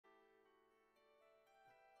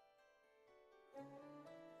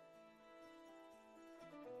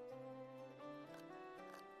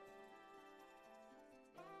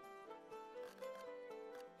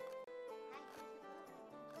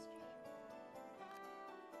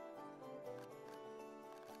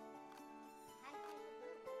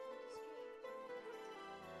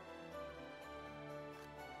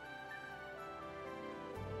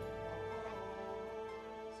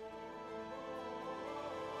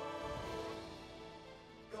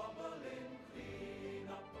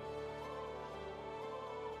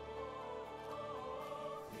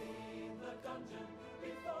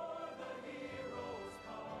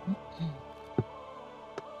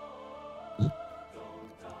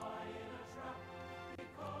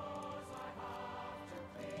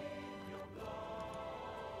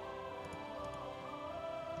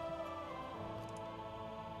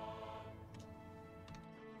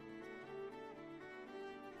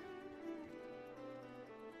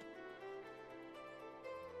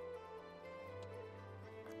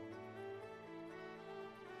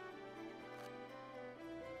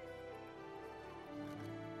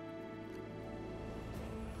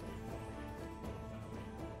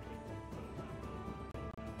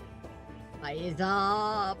Eyes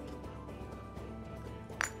up.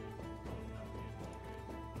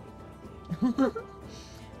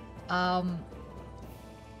 On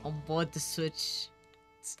board the switch.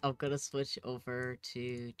 I'm gonna switch over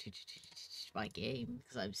to my game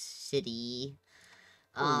because I'm city.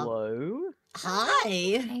 Hello? Hi.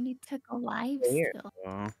 I need to go live Here. still.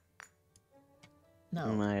 Oh, No.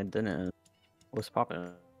 my goodness. What's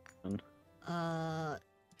poppin'? I'm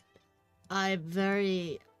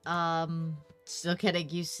very still getting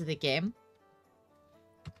used to the game.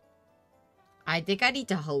 I think I need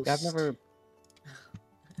to host. I've never...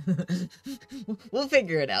 We'll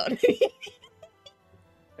figure it out.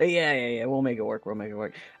 Yeah, we'll make it work, I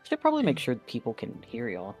should probably make sure people can hear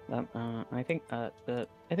y'all. I think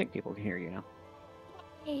people can hear you now.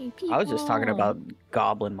 Hey, people. I was just talking about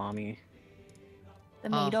Goblin Mommy. the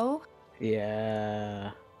Mado.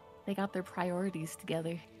 Yeah. They got their priorities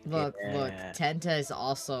together. Look, Yeah. Tenta is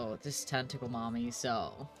also this tentacle mommy,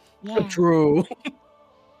 so... Yeah, True.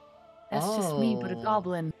 that's just me, but a Oh.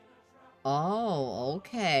 goblin. Oh,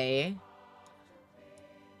 okay.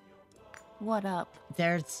 What up?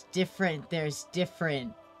 There's different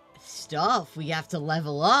stuff. We have to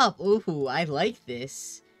level up. Ooh, I like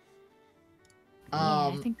this. Yeah,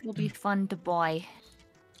 I think it'll be fun to buy.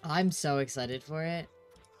 I'm so excited for it.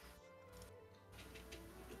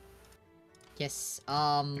 Yes,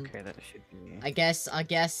 Okay, that should be... I guess,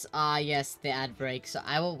 yes, the ad break. So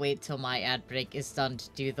I will wait till my ad break is done to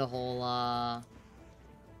do the whole,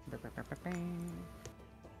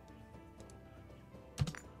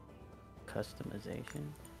 Customization.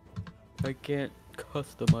 I can't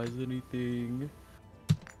customize anything.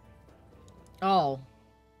 Oh.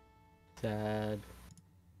 Sad.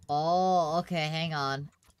 Oh, okay, hang on.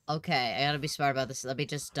 Okay, I gotta be smart about this. Let me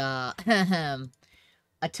just, I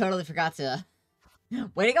totally forgot to...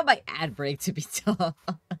 Waiting on my ad break to be done.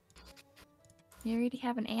 You already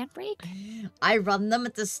have an ad break? I run them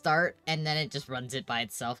at the start, and then it just runs it by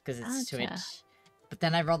itself, because it's Gotcha. Twitch. But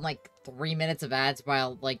then I run, like, 3 minutes of ads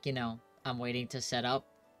while, like, you know, I'm waiting to set up,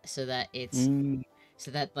 so that it's... So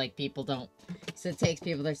that, like, people don't... So it takes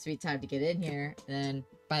people their sweet time to get in here, and then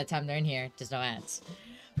by the time they're in here, there's no ads.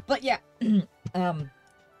 But, yeah, I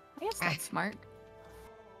guess that's smart.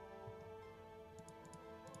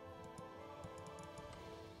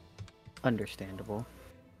 Understandable.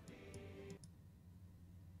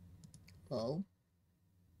 Hello?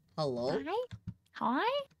 Hello? Hi?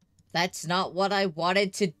 Hi? That's not what I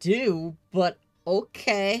wanted to do, but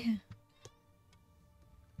okay.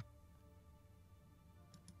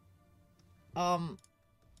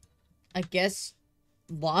 I guess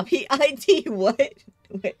lobby ID? What?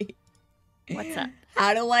 Wait. What's up?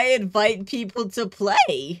 How do I invite people to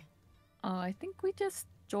play? I think we just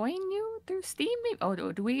join you through Steam. Maybe?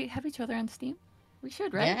 Oh, do we have each other on Steam? We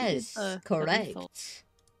should, right? We did Yes, the correct. lethal.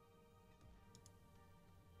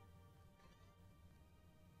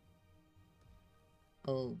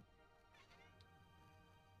 Oh.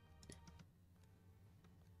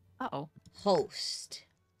 Uh-oh. Host.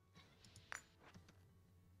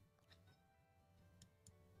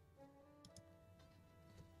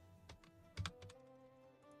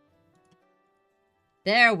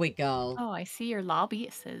 There we go. Oh, I see your lobby.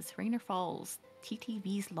 It says Rainerfalls,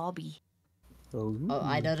 TTV's lobby. Oh,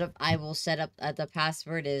 I know I will set up the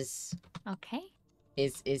password is Okay.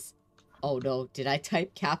 oh no, did I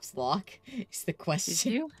type caps lock? Is the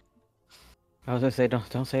question. Did you? I was gonna say,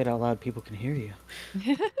 don't say it out loud. People can hear you.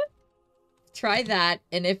 Try that,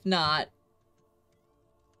 and if not,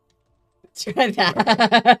 try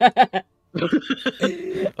that.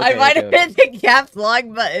 I might have hit the caps lock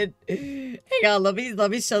button. Hang on, let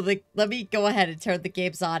me go ahead and turn the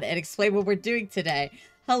games on and explain what we're doing today.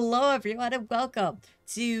 Hello everyone and welcome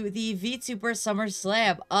to the Vtuber Summer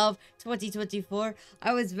Slam of 2024.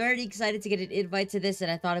 I was very excited to get an invite to this,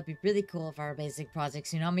 and I thought it'd be really cool if our amazing Project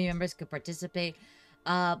Tsunami members could participate.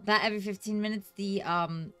 That every 15 minutes the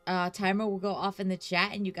timer will go off in the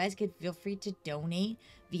chat, and you guys can feel free to donate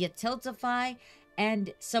via Tiltify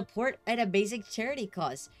and support an amazing charity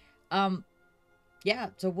cause. Yeah,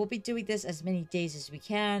 so we'll be doing this as many days as we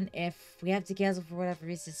can. If we have to cancel for whatever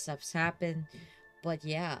reason, stuff's happened. But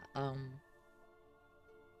yeah,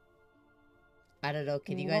 I don't know,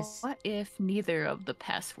 can you guys... What if neither of the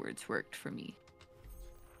passwords worked for me?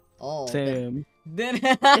 Oh, Sam. then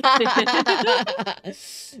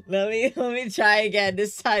let me try again.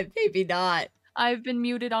 This time, maybe not. I've been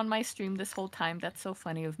muted on my stream this whole time. That's so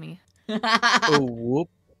funny of me. Oh, whoop.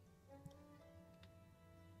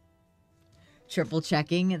 Triple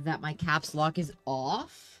checking that my caps lock is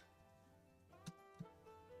off.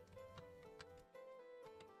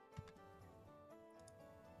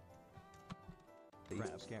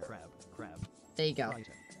 There you go.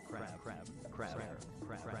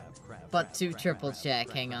 But 2 triple check,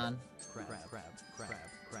 hang on.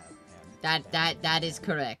 That is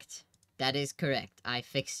correct. That is correct. I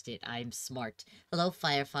fixed it. I'm smart. Hello,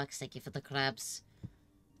 Firefox. Thank you for the crabs.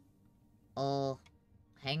 Oh,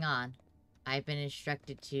 hang on. I've been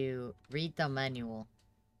instructed to read the manual.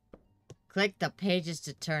 Click the pages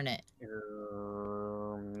to turn it.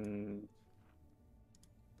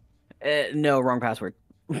 No, wrong password.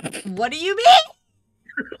 What do you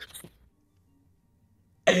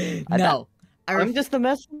mean? No. I'm just the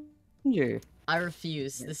messenger. I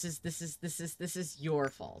refuse. This is your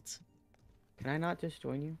fault. Can I not just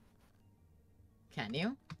join you? Can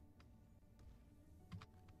you?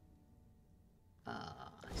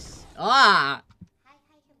 Oh,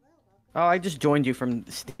 I just joined you from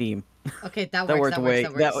Steam. Okay, that That works.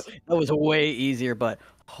 worked That works. that was way easier, but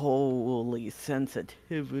holy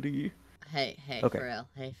sensitivity. Hey, Okay. Frail.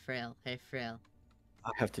 Hey, Frail. Hey, Frail.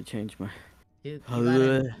 I have to change my. You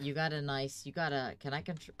got a nice. Can I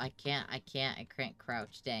control? I can't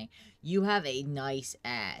crouch. Dang. You have a nice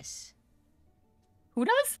ass. Who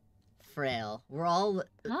does? Frail. We're all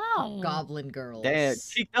goblin girls. Damn,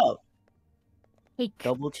 cheeked up. Hey,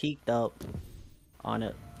 Double cheeked up. On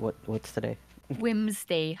it. What's today?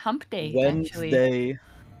 Wednesday, hump day. Actually, Wednesday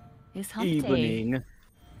it's hump day. evening.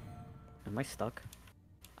 Am I stuck?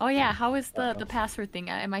 Oh yeah, how is the password thing?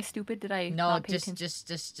 Am I stupid? Did I No, not pay just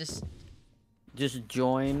attention? Just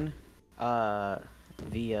join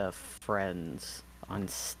via friends on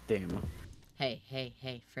Steam.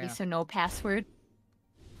 Hey, Frail. So no password.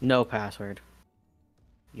 No password.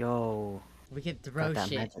 Yo. We can throw Got that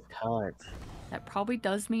shit. magic touch. That probably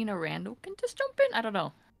does mean a rando can just jump in. I don't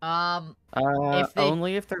know.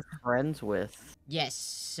 Only if they're friends with. Yes,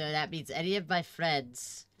 so that means any of my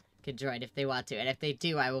friends can join if they want to, and if they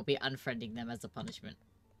do, I will be unfriending them as a punishment.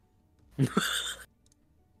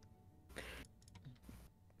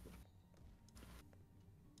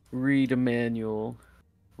 Read a manual.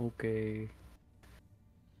 Okay.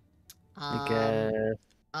 I guess.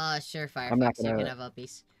 Sure, I'm not Firefox, you gonna- can have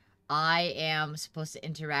uppies. I am supposed to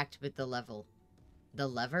interact with the level. The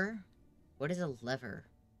lever? What is a lever?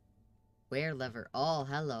 Where lever? Oh,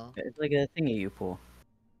 hello. It's like a thingy you pull.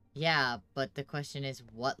 Yeah, but the question is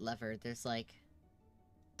what lever? There's like...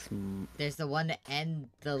 There's the one to end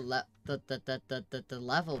the level,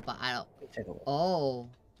 but I don't... Take a look. Oh.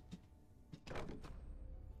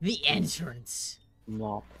 The entrance.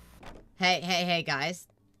 No. Hey, guys.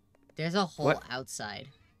 There's a hole What? outside.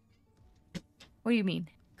 What do you mean?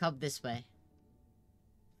 Come this way.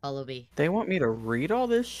 Follow me. They want me to read all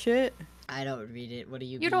this shit? I don't read it. What do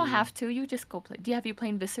you You don't mean? have to. You just go play. Have you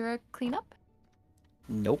played Viscera Cleanup?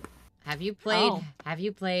 Nope. Have you played? Oh. Have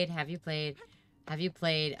you played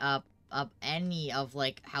any of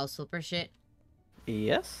like House Flipper shit?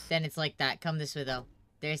 Yes? Then it's like that. Come this way though.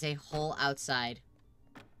 There's a hole outside.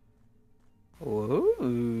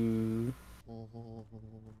 Ooh.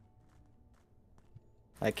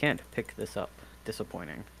 I can't pick this up.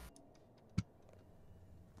 Disappointing.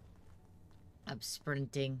 I'm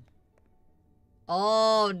sprinting.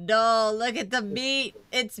 Oh no, look at the meat!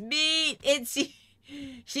 It's meat! It's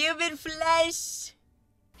human flesh!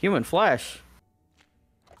 Human flesh.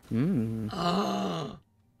 Mmm.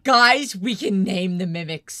 Guys, we can name the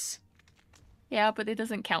mimics. Yeah, but it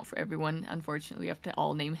doesn't count for everyone. Unfortunately, we have to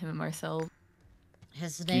all name him ourselves.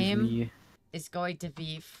 His name is going to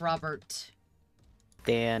be Frobert.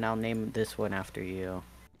 Dan, I'll name this one after you.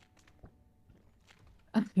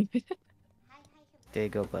 There you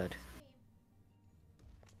go, bud.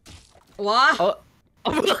 What?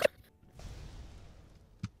 Oh.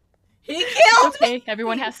 He killed me! Okay,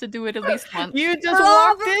 everyone has to do it at least once. You just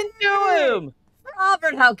walked into him!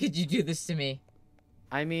 Robert, how could you do this to me?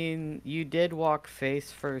 I mean, you did walk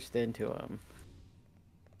face first into him.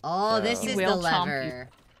 Oh, So- this He is the will chomp lever.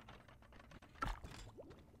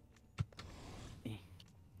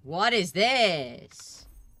 What is this?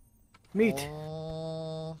 Meat.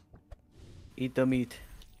 Oh. Eat the meat.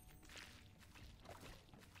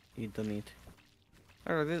 Eat the meat.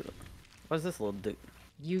 Oh, what's this little dude?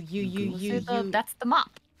 That's the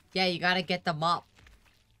mop. Yeah, you gotta get the mop.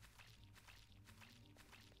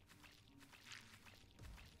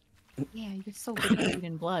 Yeah, you're so good at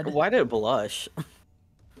eating blood. Why did it blush?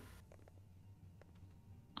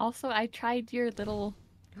 Also, I tried your little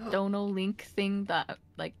dono link thing that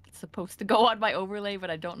like it's supposed to go on my overlay, but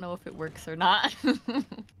I don't know if it works or not.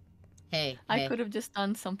 Hey, I could have just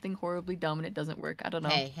done something horribly dumb and it doesn't work. I don't know.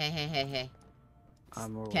 Hey.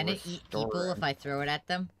 I'm Can it eat people if I throw it at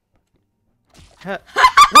them?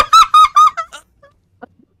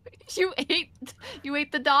 You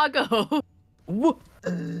ate the doggo. Whoa.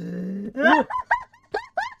 Whoa.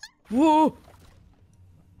 Whoa.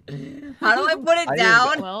 How do I put it I didn't-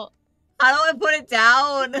 down? Well, How do I put it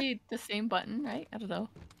down? the same button, right? I don't know.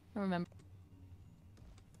 I don't remember.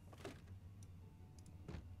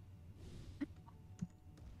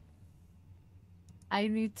 I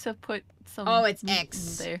need to put some. Oh, it's meat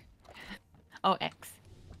X. in there. Oh, X.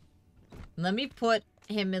 Let me put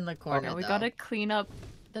him in the corner, No, we though. gotta clean up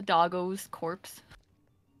the doggo's corpse.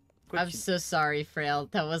 I'm so sorry, Frail.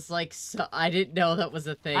 That was like so. I didn't know that was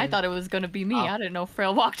a thing. I thought it was gonna be me. Oh. I didn't know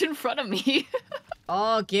Frail walked in front of me.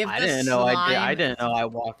 Oh, give I the didn't know slime. I didn't know I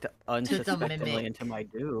walked mimic. unsuspectingly into my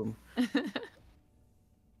doom.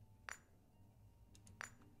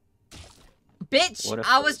 Bitch, What a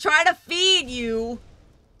I was trying to feed you.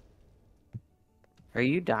 Are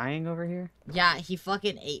you dying over here? Yeah, he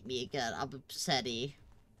fucking ate me again. I'm upsetty.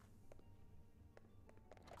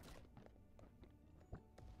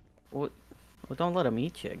 What? Well, don't let him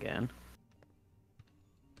eat you again.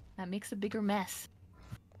 That makes a bigger mess.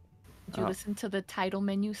 Did you Oh. listen to the title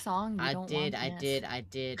menu song? You I don't did. want mess. I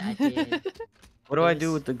did. What do I It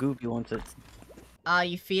do was- with the goopy once it's...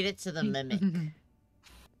 You feed it to the mimic.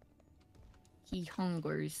 He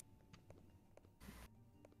hungers.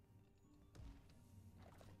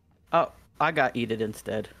 Oh, I got eat it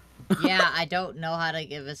instead. Yeah, I don't know how to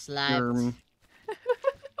give a slime.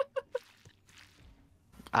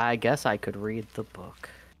 I guess I could read the book.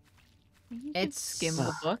 You It's- can skim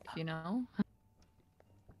the book, you know.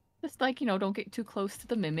 Just like, you know, don't get too close to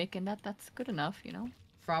the mimic, and that's good enough, you know.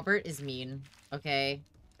 Robert is mean. Okay.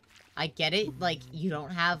 I get it, like, you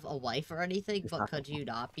don't have a wife or anything, It's but not could you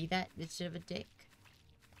not be that bitch of a dick?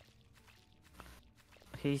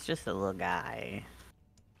 He's just a little guy.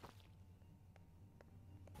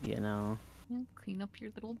 You know? Yeah, clean up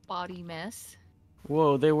your little body mess.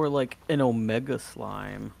 Whoa, they were like an omega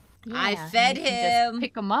slime. I Yeah, and fed you can just him.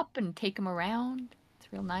 pick them up and take them around. It's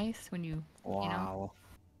real nice when you. Wow.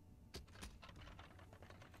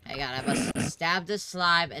 Hang on, I must stab the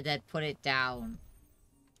slime and then put it down.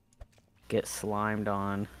 Get slimed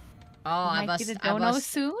on. Oh, might I must. get a I dono must.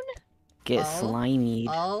 soon. Get Oh. slimied.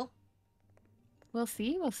 Oh, We'll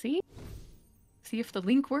see. We'll see. See if the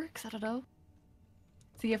link works. I don't know.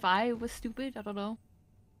 See if I was stupid. I don't know.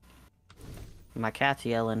 My cat's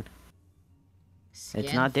yelling. It's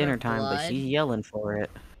scan not for dinner time, but blood. she's yelling for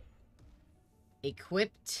it.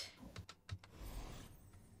 Equipped.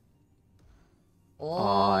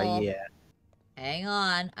 Oh, yeah. Hang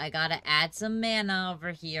on, I gotta add some mana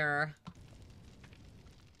over here.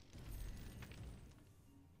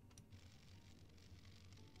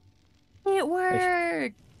 It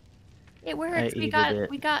worked. It works. We eated got it.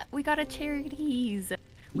 we got a charities.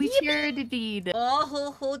 We charity.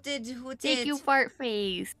 Oh, who did? Thank you, fart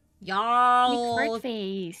face. Y'all. Fart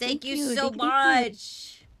face. Thank you so Thank you.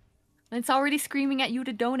 much. It's already screaming at you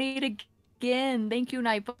to donate again. Thank you,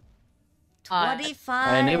 Night. 25.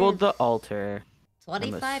 I enabled the altar. $25.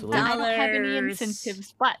 asleep. I don't have any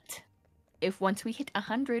incentives, but if once we hit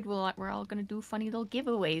 100, we're all gonna do funny little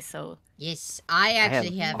giveaways. So Yes, I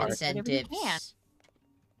actually have art. Whatever you can. incentives.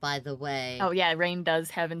 By the way. oh yeah, Rain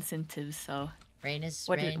does have incentives. So Rain is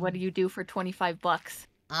what Rain. do you do for 25 bucks?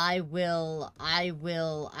 I will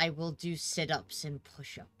do sit-ups and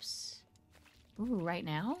push-ups. Ooh, right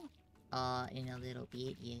now? In a little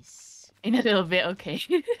bit, yes. In a little bit, okay.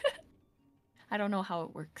 I don't know how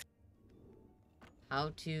it works.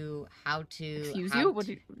 How to Excuse how you?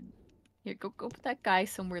 to- Here, go put that guy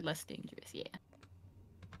somewhere less dangerous. Yeah.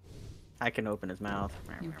 I can open his mouth.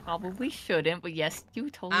 You probably shouldn't, but yes, you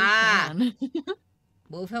totally Ah! can.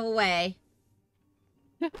 Move him away.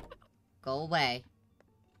 Go away.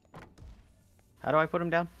 How do I put him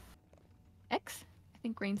down? X? I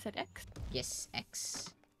think Rain said X. Yes,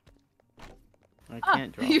 X. I Ah,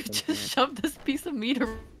 can't drop you him just here. shoved this piece of meat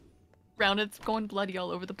around. It's going bloody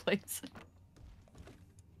all over the place.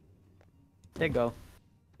 There you go.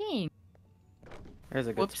 Dang. There's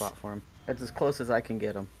a good Whoops. spot for him. That's as close as I can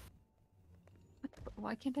get him.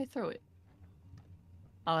 Why can't I throw it?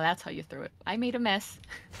 Oh, that's how you throw it. I made a mess.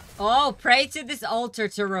 Oh, pray to this altar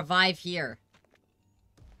to revive here.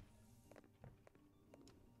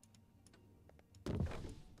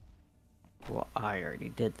 Well, I already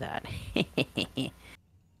did that.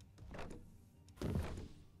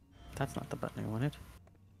 That's not the button I wanted.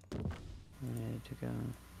 Need to go.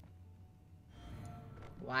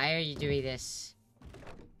 Why are you doing this?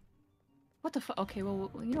 What the fuck? Okay, well,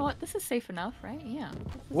 you know what? This is safe enough, right? Yeah.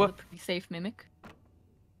 This is What? a pretty safe mimic.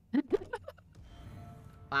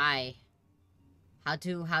 Why? How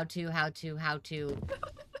to?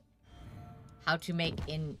 how to make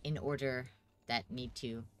in order that need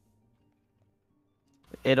to.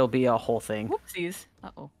 It'll be a whole thing. Whoopsies.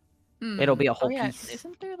 Uh-oh. It'll be a whole Oh yeah, piece.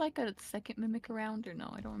 isn't there like a second mimic around or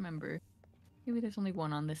no? I don't remember. Maybe there's only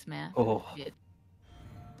one on this map. Oh. Shit.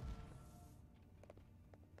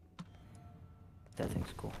 That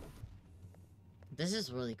thing's cool. This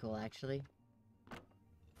is really cool, actually.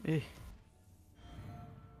 Eh.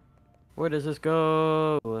 Where does this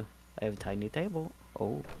go? I have a tiny table.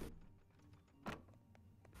 Oh.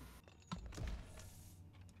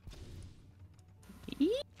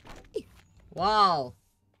 Wow.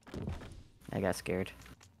 I got scared.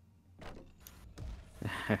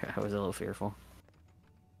 I was a little fearful.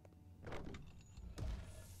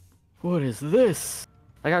 What is this?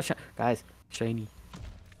 I got guys, shiny.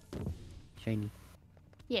 Shiny.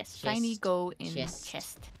 Yes, shiny Chest. go in Chest.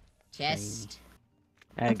 chest. Chest.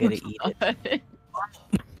 I gotta eat it.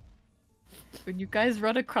 When you guys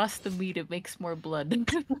run across the meat, it makes more blood.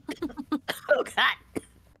 Oh god.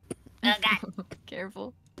 Oh god.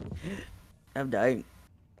 Careful. I'm dying.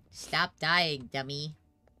 Stop dying, dummy.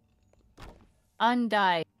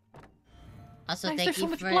 Undie. Also, Guys, thank there's you so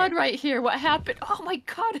much for... blood right here. What happened? Oh my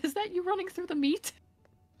god, is that you running through the meat?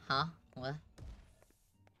 Huh? What?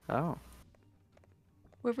 Oh.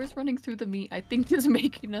 Whoever's running through the meat, I think is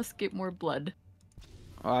making us get more blood.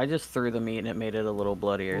 Oh, I just threw the meat and it made it a little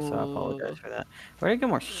bloodier, so I apologize for that. Where did I get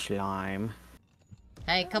more slime?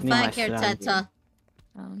 Hey, come Need my back here, slime. Teta.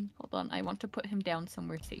 Hold on, I want to put him down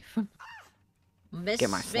somewhere safe. Miss Get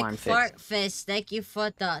my slime fix. McFartfist, thank you for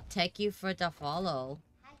the follow.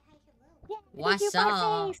 What's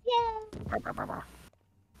up?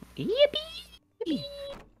 Yippee!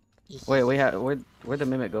 Wait, where'd the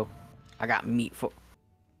mimic go? I got meat for.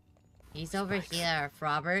 He's over here.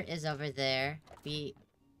 Robert is over there. It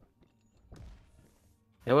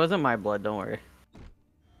wasn't my blood, don't worry.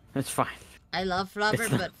 It's fine. I love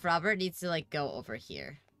Robert, but Robert needs to like go over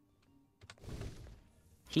here.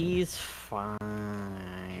 He's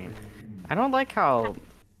fine. I don't like how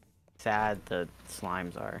sad the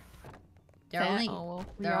slimes are. They're only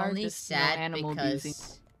they're only just, sad animal because abusing.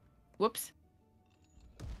 Whoops.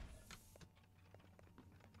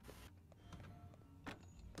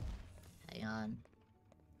 hang on.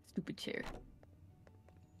 Stupid chair.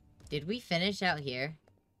 Did we finish out here?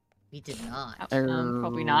 We did not.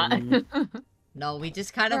 Probably not. No, we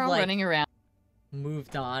just kind We're of all like running around.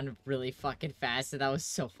 moved on really fucking fast, and that was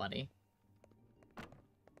so funny.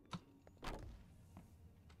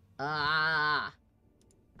 Ah.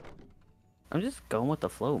 I'm just going with the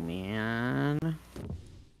flow, man.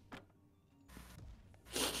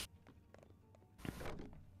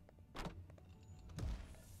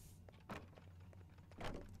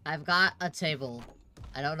 I've got a table.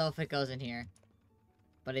 I don't know if it goes in here,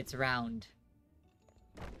 but it's round.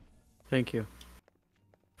 Thank you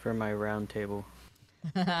for my round table.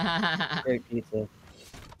 Oh, Great pizza.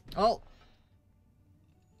 What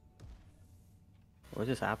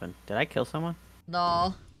just happened? Did I kill someone?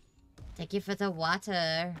 no. Thank you for the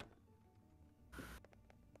water.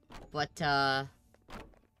 But, where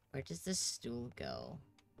does this stool go?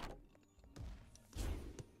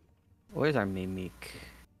 Where's our mimic?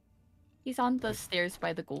 He's on the stairs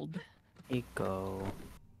by the gold. Eco.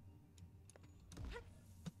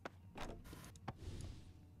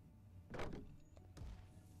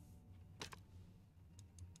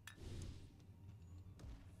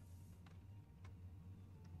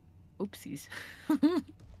 Oopsies.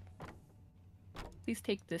 Please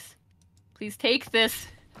take this. Please take this.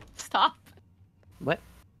 Stop. What?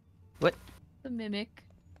 What? The mimic.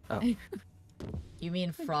 Oh. You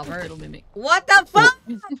mean The Frobert? little mimic. What the fuck?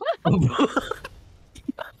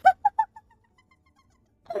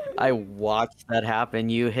 I watched that happen.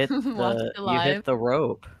 You hit the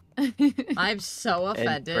rope I'm so and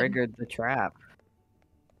offended. triggered the trap.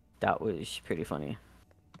 That was pretty funny.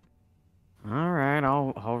 All right,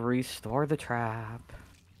 I'll restore the trap.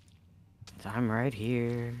 I'm right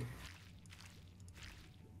here.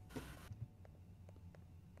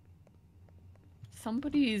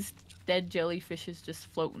 Somebody's dead jellyfish is just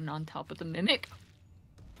floating on top of the mimic.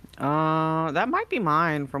 That might be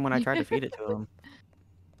mine from when I tried to feed it to him.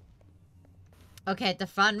 Okay, the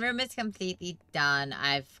front room is completely done.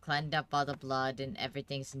 I've cleaned up all the blood and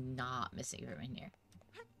everything's not missing from in here.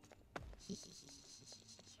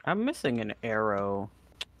 I'm missing an arrow.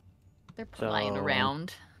 They're flying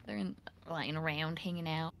around. They're flying around, hanging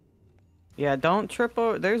out. Yeah, don't trip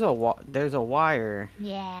over. There's a wire.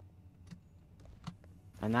 Yeah.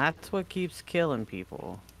 And that's what keeps killing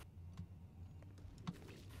people.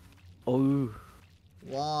 Oh.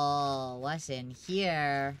 Whoa, what's in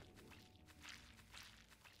here?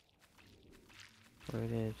 Where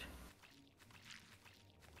did...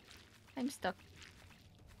 I'm stuck.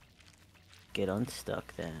 Get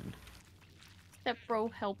unstuck then. Step bro,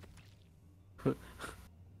 help.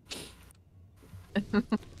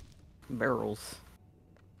 Barrels.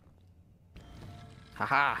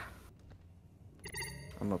 Haha!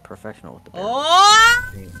 I'm a professional with the barrels.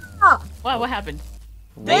 Oh! Wow, what happened?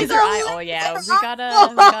 There's Laser a eye. Oh yeah, we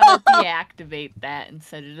gotta deactivate that and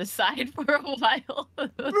set it aside for a while.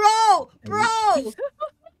 Bro!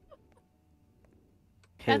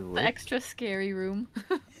 That's the extra scary room.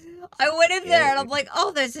 I went in there and I'm like,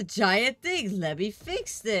 oh, there's a giant thing. Let me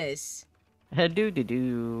fix this.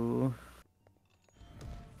 Do.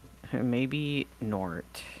 Maybe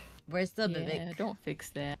Nort. Where's the Yeah, mimic? don't fix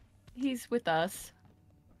that. He's with us.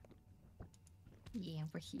 Yeah,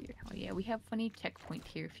 we're here. Oh yeah, we have funny checkpoint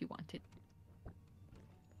here if you want it.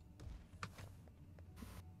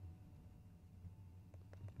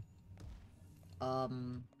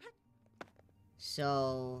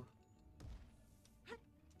 So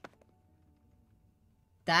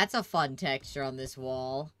that's a fun texture on this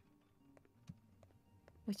wall.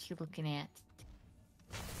 What you looking at?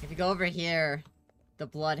 If you go over here, the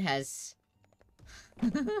blood has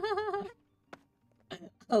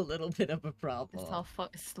a little bit of a problem.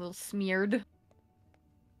 It's a little smeared.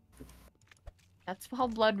 That's how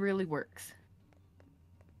blood really works.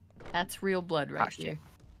 That's real blood right here.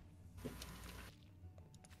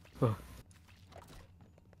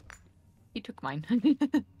 He took mine.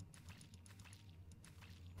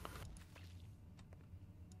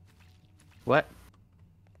 What?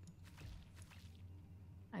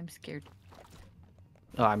 I'm scared.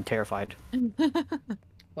 Oh, I'm terrified.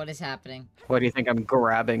 What is happening? Why do you think I'm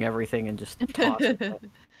grabbing everything and just tossing it?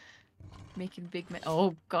 Making big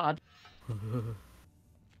oh god.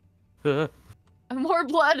 More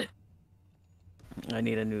blood! I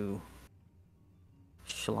need a new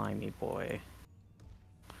slimy boy.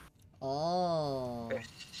 Oh. There's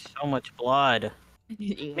so much blood.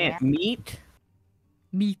 Yeah. Man, meat?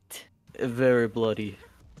 Meat. Very bloody.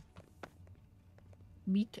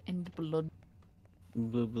 Meat and blood.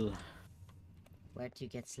 Blah, blah. Where'd you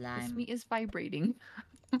get This slime? meat is vibrating.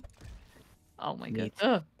 Oh my god. Meat.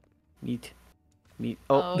 Ugh. Meat. Meat.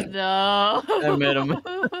 Oh no. I met him.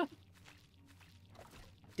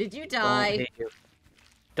 Did you die?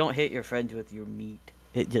 Don't hit your friends with your meat.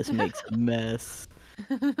 It just makes a mess.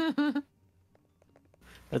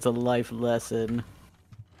 That's a life lesson.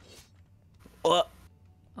 Oh.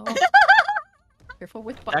 Oh. Careful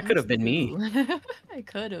with buttons. That could have been me. I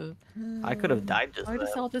could have. I could have died just Where does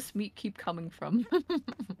then. all this meat keep coming from?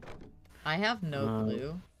 I have no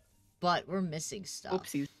clue. But we're missing stuff.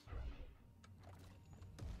 Oopsies.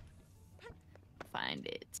 Find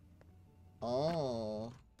it.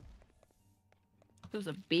 Oh. There's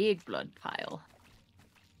a big blood pile.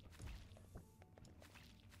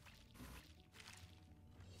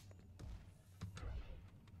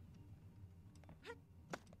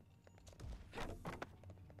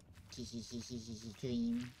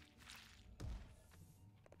 Clean.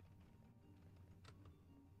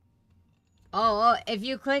 Oh, if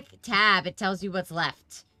you click tab, it tells you what's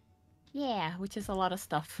left. Yeah, which is a lot of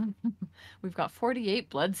stuff. We've got 48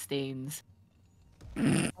 blood stains.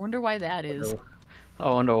 I wonder why that is. I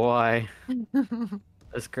wonder why.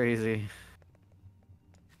 That's crazy.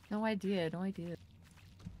 No idea, no idea.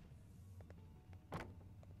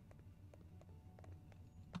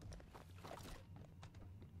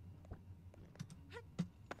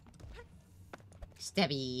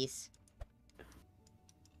 Stabbies.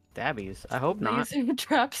 Stabbies? I hope not. Laser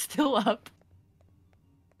trap still up.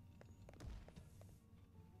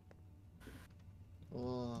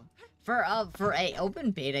 Ooh. For a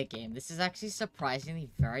open beta game, this is actually surprisingly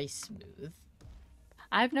very smooth.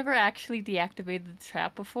 I've never actually deactivated the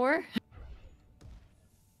trap before.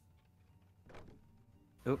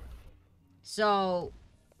 Oop. So,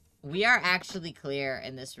 we are actually clear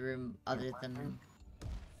in this room other than,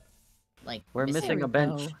 like, We're missing a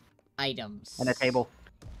bench. Items. And a table.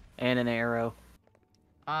 And an arrow.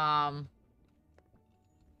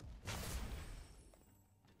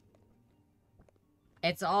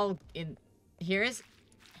 It's all in... Here is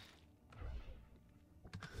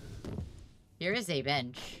a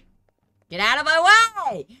bench. Get out of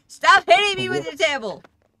my way! Stop hitting me with your table!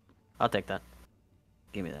 I'll take that.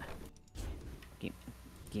 Give me that.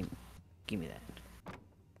 Give me that.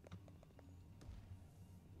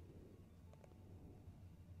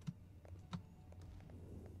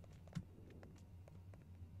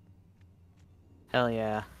 Hell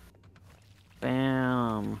yeah.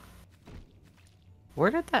 Bam.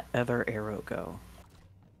 Where did that other arrow go?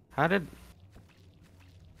 How did...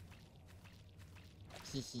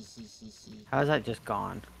 How's that just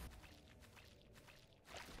gone?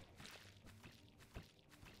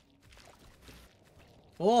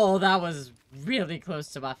 Oh, that was really close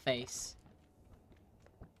to my face.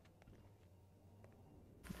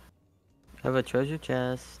 Have a treasure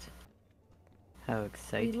chest. How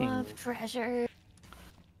exciting. We love treasure.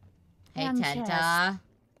 Hey, And Tenta. chest.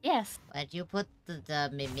 Yes. Where'd you put the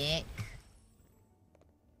mimic?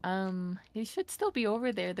 He should still be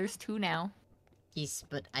over there. There's 2 now. Yes,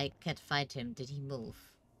 but I can't find him. Did he move?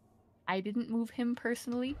 I didn't move him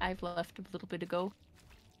personally. I've left a little bit ago.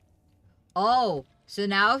 Oh, so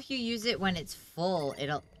now if you use it when it's full,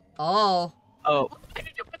 it'll... Oh. Oh.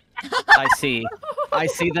 I see. I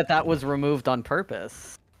see that was removed on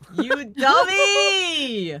purpose. You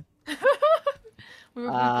dummy! We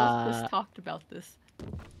both just talked about this.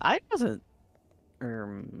 I wasn't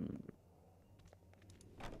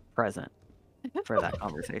present for that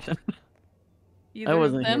conversation. Either I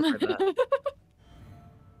wasn't of them. here for that.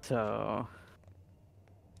 So.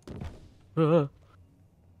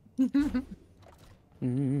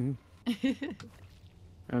 I'm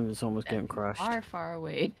just almost getting crushed. Far, far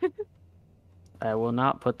away. I will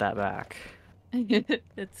not put that back. It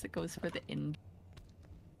goes for the end.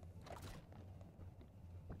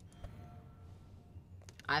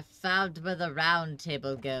 I found where the round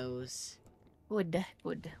table goes. Good,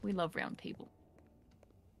 good. We love round table.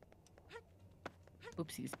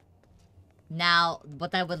 Oopsies. Now,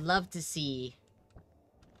 what I would love to see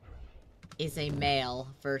is a male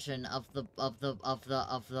version of the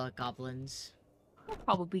goblins. I'll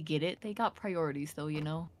probably get it. They got priorities though, you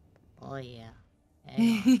know. Oh yeah.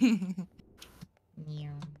 Hang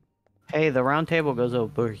on. Hey, the round table goes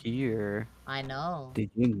over here. I know.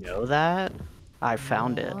 Did you know that? I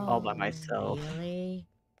found it all by Oh, myself. Really?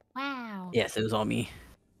 Wow. Yes, it was all me.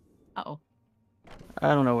 Uh-oh.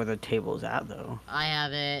 I don't know where the table's at though. I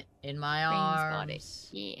have it in my Brain's got it. arms.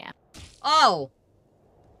 Yeah. Oh!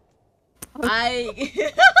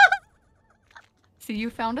 I... So you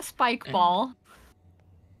found a spike ball.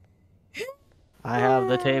 I have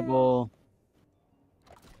the table.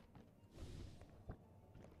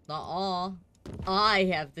 Not all. I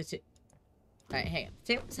have the Alright, hang on.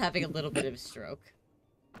 The table's having a little bit of a stroke.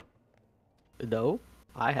 No,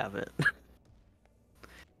 I have it.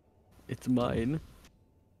 It's mine.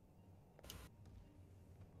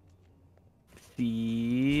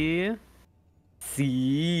 See?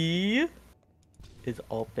 See? It's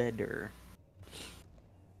all better.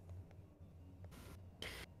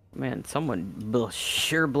 Man, someone will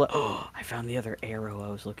sure blow. Oh, I found the other arrow I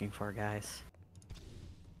was looking for, guys.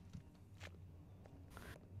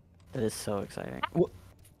 That is so exciting.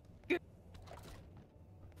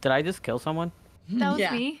 Did I just kill someone? That was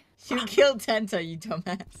Yeah. me. You killed Tenta, you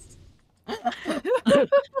dumbass.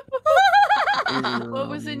 What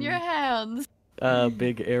was in your hands?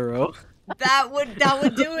 Big arrow. That would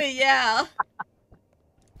do it, yeah.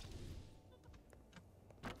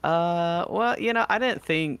 Well, you know, I didn't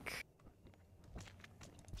think.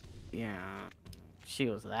 Yeah, she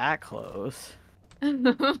was that close.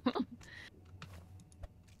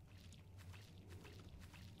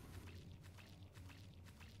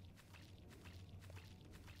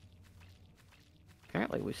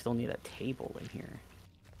 Apparently, we still need a table in here.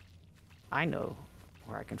 I know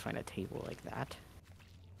where I can find a table like that.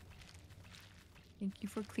 Thank you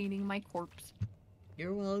for cleaning my corpse.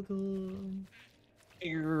 You're welcome.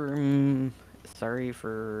 Sorry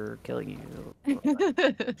for killing you.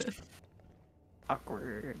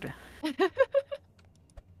 Awkward.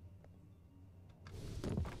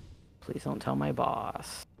 Please don't tell my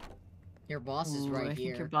boss. Your boss is Ooh, right I think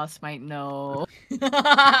your here. boss might know.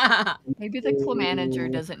 Maybe the manager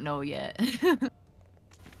doesn't know yet.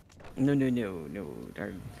 No.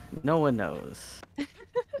 No one knows.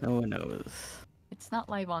 No one knows. It's not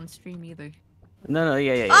live on stream either. No,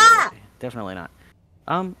 yeah. Ah! Definitely not.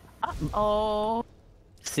 Oh.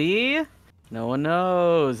 See? No one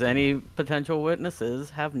knows. Any potential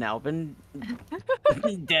witnesses have now been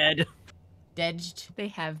dead. Dedged. They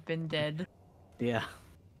have been dead. Yeah.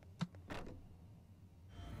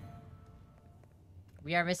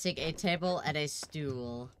 We are missing a table and a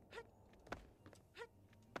stool.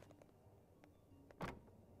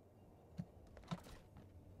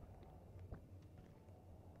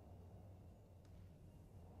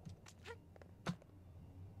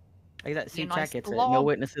 Like that. See, Be a Jack nice gets it. blob. No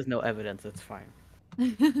witnesses, no evidence. It's fine.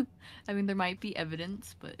 I mean, there might be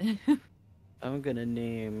evidence, but... I'm gonna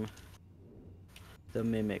name the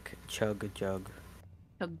mimic Chug Jug.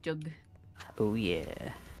 Chug jug. Oh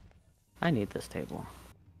yeah. I need this table.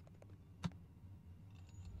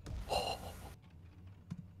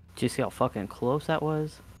 Did you see how fucking close that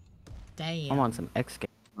was? Damn. I'm on some X game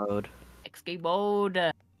mode. Escape mode.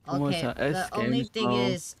 Okay, Almost the only games thing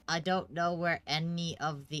mode. is, I don't know where any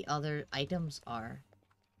of the other items are.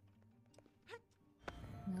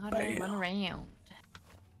 Gotta run around.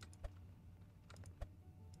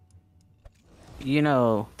 You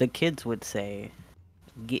know, the kids would say,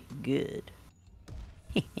 "Get good."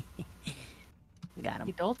 Got The him.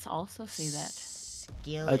 adults also say that.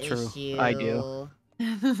 Skill True. issue. I do.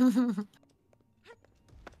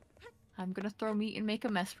 I'm gonna throw meat and make a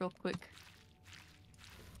mess real quick.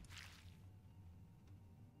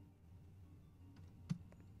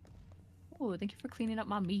 Oh, thank you for cleaning up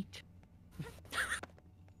my meat.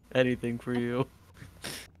 Anything for you.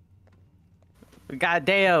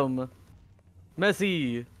 Goddamn.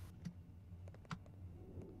 Messy.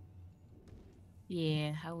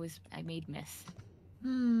 Yeah, I made mess.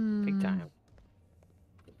 Big time.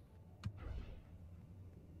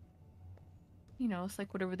 You know, it's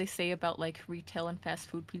like whatever they say about like retail and fast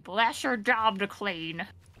food people. That's your job to clean.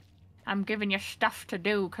 I'm giving you stuff to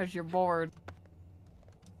do because you're bored.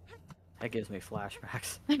 That gives me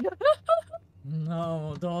flashbacks.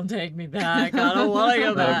 No, don't take me back. I don't want to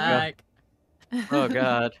go back. Oh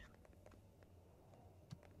god.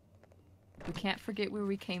 We can't forget where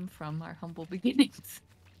we came from, our humble beginnings.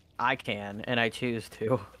 I can, and I choose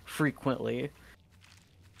to, frequently.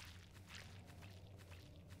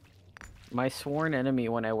 My sworn enemy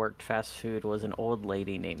when I worked fast food was an old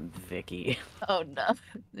lady named Vicky. Oh no.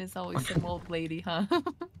 There's always some old lady, huh?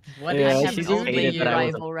 What Yeah, I is have she an she's old doing to lady that I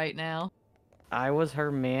was rival right now. I was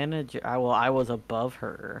her manager. I was above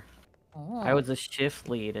her. Oh. I was a shift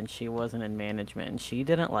lead, and she wasn't in management, and she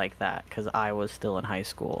didn't like that because I was still in high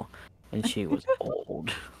school, and she was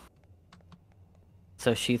old.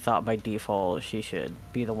 So she thought by default she should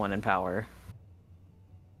be the one in power.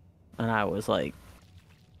 And I was like,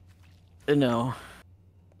 no.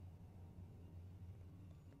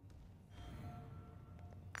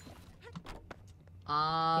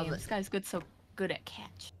 Damn, this guy's so good at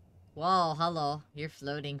catch. Whoa, hello. You're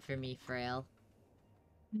floating for me, Frail.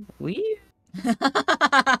 We?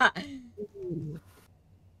 That's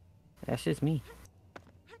just me.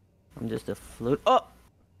 I'm just a float. Oh!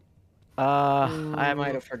 I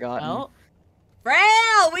might have forgotten. Well,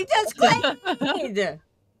 Frail, we just cleaned!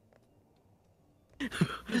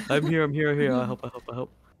 I'm here. I help.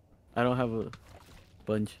 I don't have a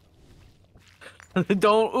bunch.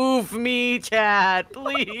 Don't oof me, chat,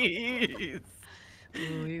 please.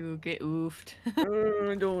 ooh, you get oofed.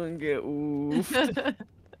 Don't get oofed.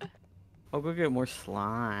 I'll go get more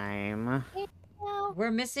slime.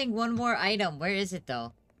 We're missing one more item. Where is it,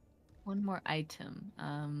 though? One more item.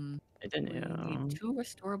 I didn't We know. need 2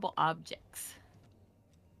 restorable objects.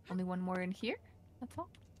 Only one more in here? That's all?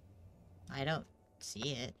 I don't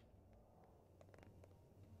see it.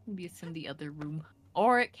 Maybe it's in the other room.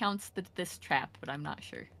 Or it counts this trap, but I'm not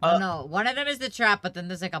sure. No, one of them is the trap, but then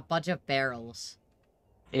there's like a bunch of barrels.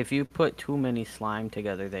 If you put too many slime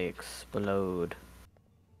together, they explode.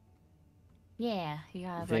 Yeah, you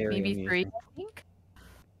have Very like maybe 3, amusing. I think.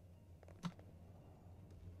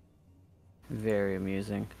 Very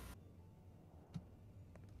amusing.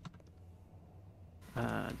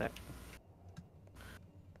 That.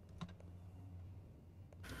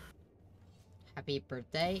 Happy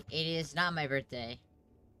birthday. It is not my birthday.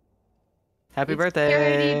 Happy It's birthday!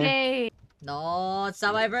 Charity Day! No, it's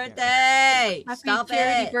not my birthday! Happy Stop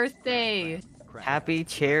charity it! birthday! Happy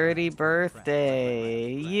charity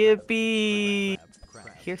birthday! Yippee!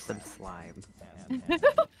 Here's some slime.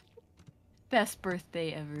 Best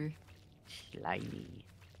birthday ever. Slimy.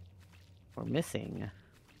 We're missing.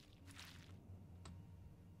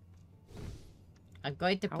 I'm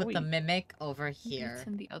going to How put we- the mimic over Maybe here. it's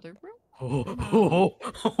in the other room?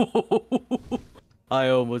 I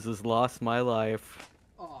almost just lost my life.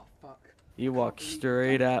 Oh, fuck. You walked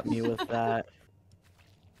straight at me with that.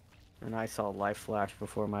 And I saw life flash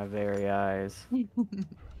before my very eyes. So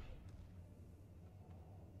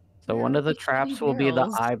Where one are of the the traps shitty will be the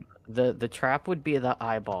barrels? the trap would be the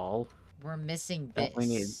eyeball We're missing That we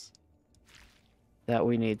need. this. that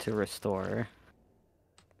we need to restore.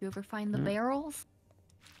 You ever find the Hmm. barrels?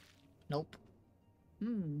 Nope.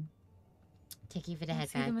 Hmm. Take you for the I don't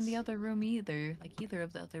see them in the headbats. other room either. Like either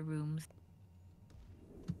of the other rooms.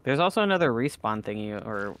 There's also another respawn thingy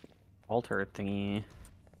or altar thingy.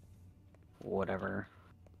 Whatever.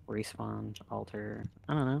 Respawn, altar.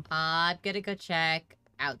 I don't know. I'm gonna go check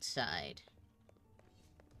outside.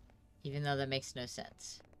 Even though that makes no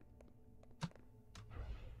sense.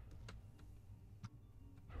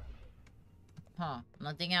 Huh.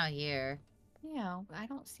 Nothing out here. Yeah, I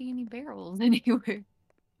don't see any barrels anywhere.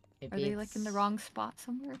 Maybe Are they like in the it's- wrong spot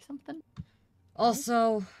somewhere or something?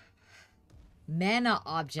 Also, mana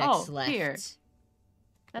objects Oh, left. here.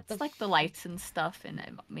 That's like the lights and stuff, and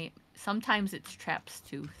sometimes it's traps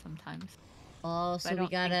too. Sometimes. Oh, But so I we don't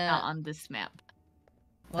think gotta. not on this map.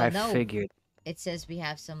 Well, I no. figured. It says we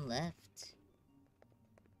have some left.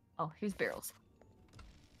 Oh, here's barrels.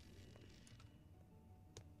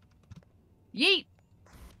 Yeet!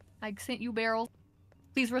 I sent you barrels.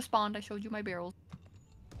 Please respond. I showed you my barrels.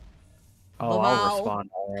 Oh, Wow. I'll respond.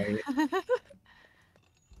 All right.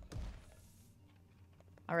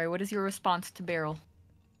 All right. What is your response to barrel?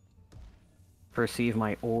 Perceive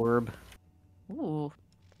my orb. Ooh.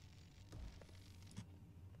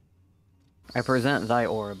 I present thy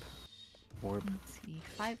orb. Orb. Let's see.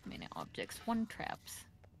 5-minute objects. 1 traps.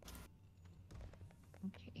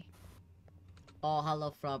 Okay. Oh,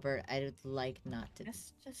 hello, Robert. I would like not to.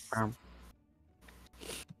 Guess just. Um.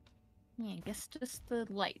 Yeah, I guess just the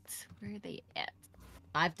lights. Where are they at?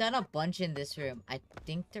 I've done a bunch in this room. I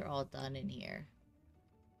think they're all done in here.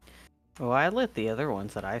 Oh, I lit the other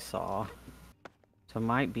ones that I saw. So it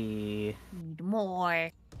might be. Need more.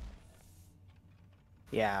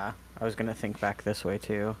 Yeah, I was gonna think back this way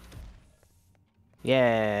too.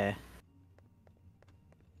 Yeah.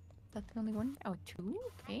 That's the only one? Oh, 2?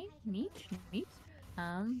 Okay, neat, neat.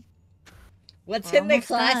 What's We're in the almost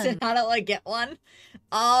class and done. how do I get one?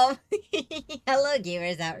 Hello,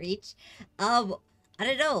 Gamers Outreach. I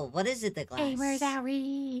don't know. What is it, the class? Hey, where's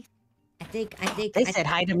Ari? I think, They said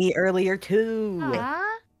hi to me earlier too.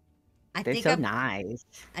 Ah, I They're think so nice.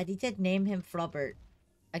 I need to name him Frobert.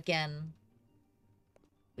 Again.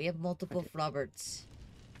 We have multiple Froberts.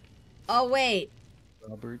 Oh, wait.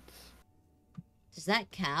 Roberts. Does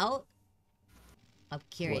that count? I'm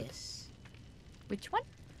curious. which one?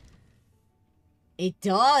 It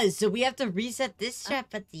does. So we have to reset this trap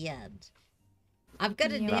at the end. I'm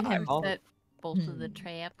gonna Yeah, name we him. eyeball. reset both of the Hmm.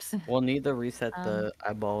 traps. We'll need to reset the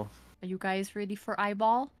eyeball. Are you guys ready for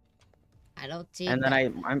eyeball? I don't see. And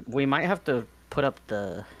then we might have to put up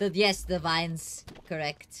the. Yes, the vines.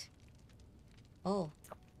 Correct. Oh,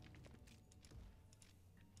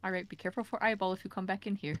 All right, be careful for eyeball if you come back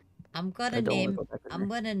in here. I'm I gonna don't wanna name. go back in I'm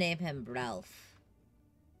gonna name him Ralph.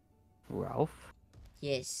 there. Ralph.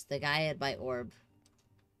 Yes, the guy at my orb.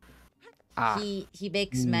 Ah. He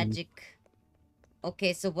makes Hmm. magic.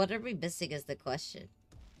 Okay, so what are we missing is the question.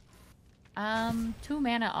 2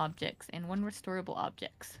 mana objects and 1 restorable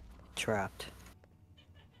objects. Trapped.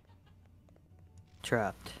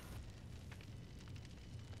 Trapped.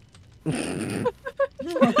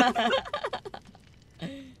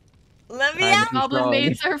 Let me I'm out! too Goblin strong.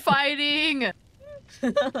 mates are fighting!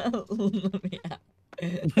 Let me out.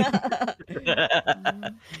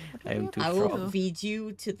 I am too I will strong. feed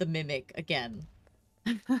you to the mimic again.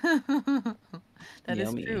 That is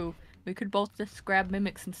Yummy. true. We could both just grab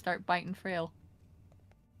mimics and start biting Frail.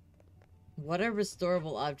 What are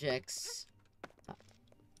restorable objects?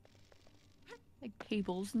 Like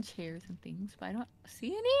tables and chairs and things, but I don't see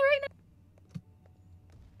any right now.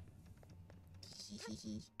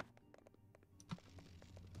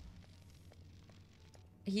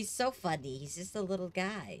 He's so funny. He's just a little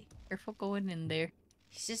guy. Careful going in there.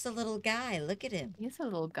 He's just a little guy. Look at him. He's a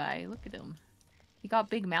little guy. Look at him. He got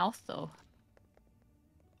big mouth though.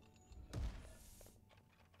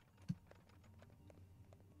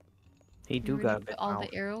 He You do ready got to a put bit all mouth.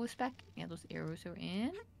 the arrows back. Yeah, those arrows are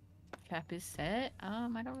in. Trap is set. I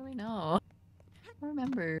don't really know. I don't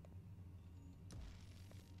remember.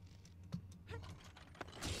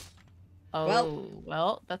 Oh,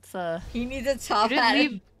 well, that's He needs a top you didn't hat.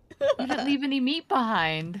 leave you didn't leave any meat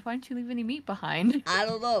behind. Why didn't you leave any meat behind? I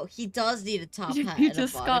don't know. He does need a top hat. You and a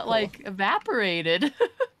just got monocle. like evaporated.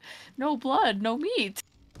 No blood, no meat.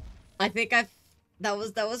 I think that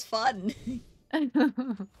was fun.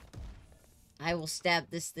 I will stab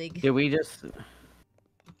this thing. Can we just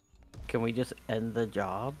end the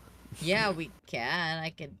job? Yeah, we can.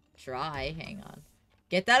 I can try. Hang on.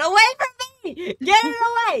 Get that away from me! Get it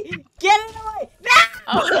away! Get it away! No!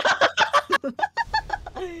 Oh,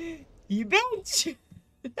 You bitch!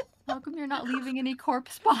 how come you're not leaving any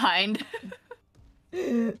corpse behind?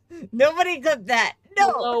 Nobody clip that.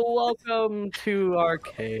 No! Hello, welcome to our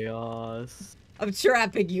chaos. I'm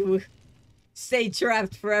trapping you. Stay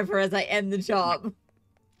trapped forever as I end the job.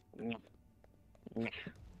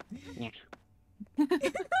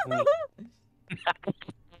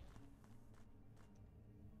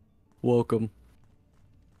 Welcome.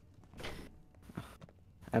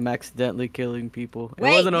 I'm accidentally killing people.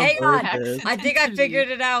 Wait, it wasn't on hang on. purpose. I think I figured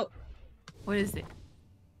it out. What is it?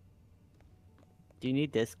 Do you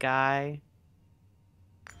need this guy?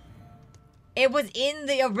 It was in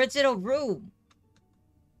the original room.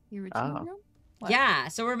 The original Oh. room? What? Yeah,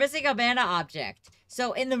 so we're missing a mana object.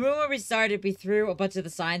 So in the room where we started, we threw a bunch of the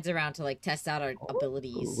signs around to like test out our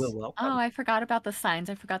abilities. Well, Oh, I forgot about the signs.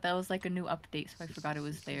 I forgot that was like a new update, so I forgot it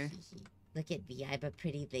was there. Look at me, I'm a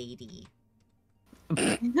pretty lady.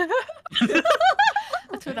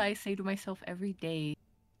 That's what I say to myself every day.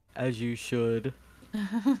 As you should.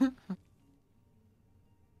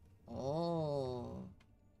 Oh.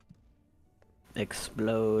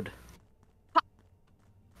 Explode.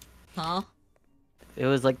 Huh? It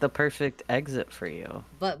was like the perfect exit for you.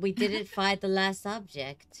 But we didn't find the last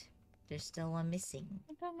object. There's still one missing.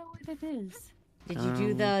 I don't know what it is. Did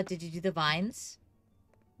you do the vines?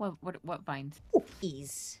 What vines?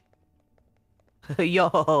 Ease.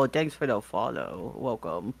 Yo, thanks for the follow.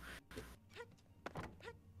 Welcome.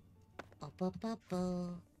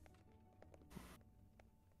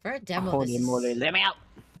 For a demo, Holy this moly, is... let me out!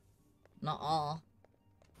 Nuh-uh.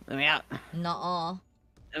 Let me out! Nuh-uh.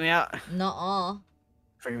 Let me out! Nuh-uh.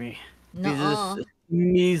 Free me. Nuh-uh. These are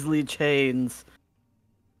measly chains.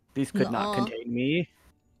 These could not Nuh-uh. contain me.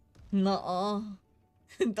 Nuh-uh.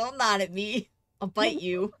 Don't nod at me. I'll bite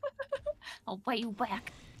you. I'll bite you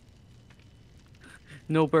back.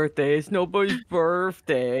 No birthdays. Nobody's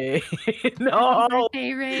birthday. No! Happy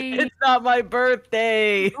birthday, Ray. It's not my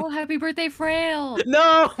birthday! Oh, happy birthday, Frail.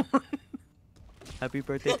 No! Happy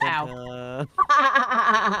birthday, Ow. Penta.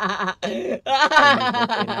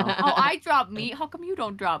 Oh, I drop meat. How come you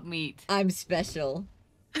don't drop meat? I'm special.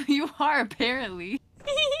 You are, apparently.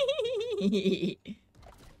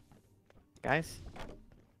 Guys,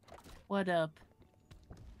 What up?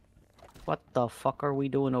 what the fuck are we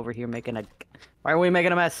doing over here making a... Why are we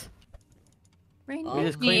making a mess? Rain Oh, We with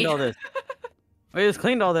just cleaned me. all this. We just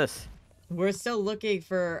cleaned all this. We're still looking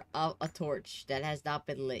for a torch that has not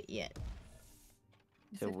been lit yet.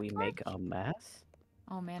 Is Did it we torch? make a mess?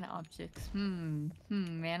 Oh, mana objects.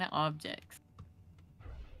 Mana objects.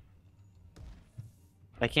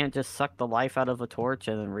 I can't just suck the life out of a torch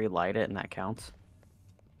and then relight it and that counts?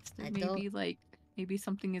 Is there I maybe like maybe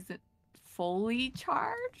something isn't fully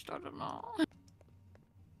charged? I don't know.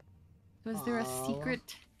 Was there a Oh.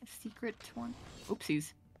 secret one?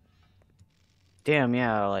 Oopsies. Damn,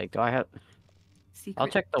 yeah, like, do I have... Secret I'll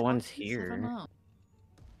check the ones torches? I don't here know.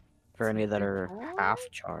 for any that Secret are torch? half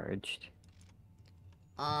charged.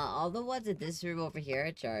 All the ones in this room over here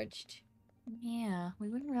are charged. Yeah, we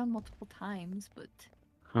went around multiple times, but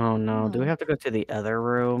Oh no, do we No. have to go to the other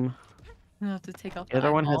room? I have to take off The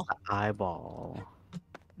other one has eyeball. the eyeball.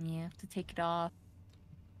 Yeah, I have to take it off.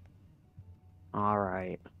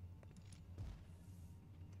 Alright.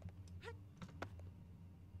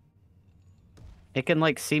 It can,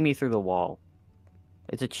 like, see me through the wall.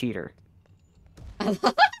 It's a cheater.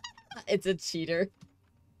 It's a cheater.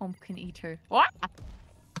 Pumpkin eater. What?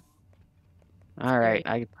 Alright,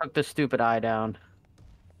 I took the stupid eye down.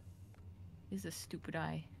 Is a stupid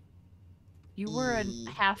eye. You were a Eee.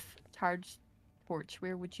 half-charged torch.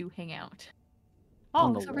 Where would you hang out? On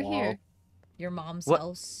Oh, the it's over wall. here. Your mom's What?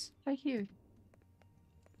 house. Right here.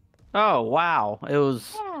 Oh, wow. It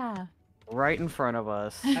was Yeah. right in front of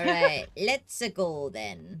us. Alright, let's go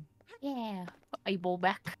then. Yeah. Put eyeball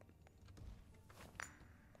back.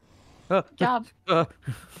 Uh, Good job.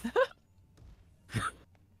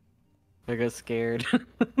 I got scared.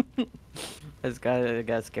 I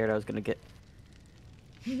got scared I was gonna get...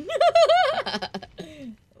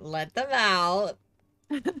 Let them out.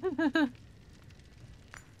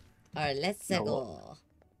 Alright, let's No, go.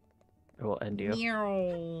 It will end you.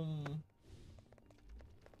 Meow.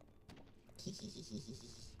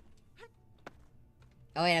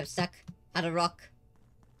 Oh wait, I'm stuck on a rock.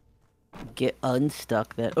 Get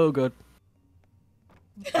unstuck then. Oh, good.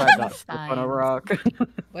 I got stuck on a Signs. rock.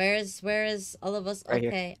 Where is all of us? Right here.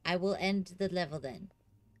 Okay, I will end the level then.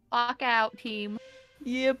 Walk out, team.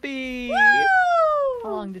 Yippee! How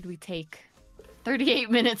long did we take? 38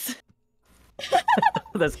 minutes.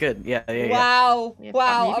 That's good. Yeah. Wow, Yeah,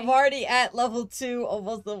 wow, maybe. I'm already at level 2,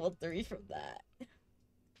 almost level 3 from that.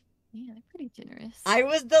 Yeah, they're pretty generous. I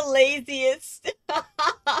was the laziest.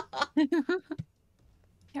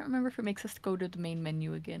 Can't remember if it makes us go to the main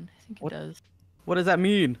menu again. I think it What? does. What does that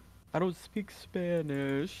mean? I don't speak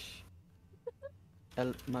Spanish.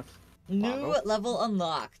 New Wow. level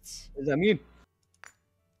unlocked. What does that mean?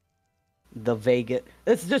 The Vegas.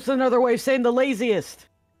 It's just another way of saying the laziest.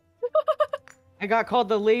 I got called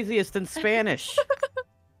the laziest in Spanish.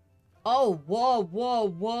 Oh, whoa, whoa,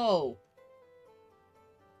 whoa.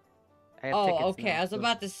 I have Oh, tickets okay, now, I was so-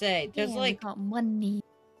 about to say, there's Yeah, we like, got money.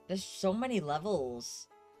 there's so many levels.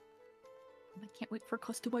 I can't wait for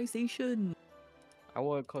customization. I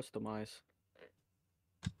want to customize.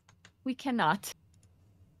 We cannot.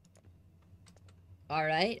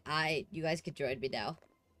 Alright, you guys can join me now.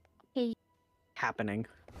 Hey. Happening.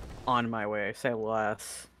 On my way. Say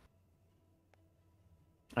less.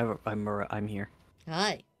 I'm here.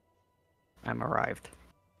 Hi. I'm arrived.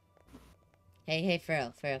 Hey,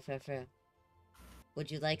 Pharaoh. Would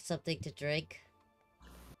you like something to drink?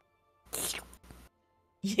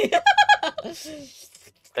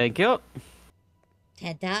 Thank you.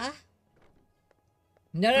 Tenta?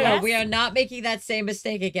 No, Yes? we are not making that same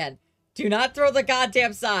mistake again. Do not throw the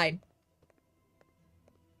goddamn sign.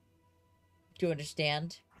 Do you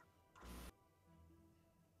understand?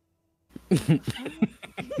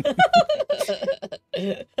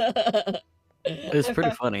 It's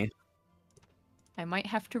pretty funny. I might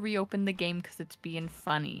have to reopen the game because it's being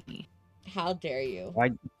funny. How dare you?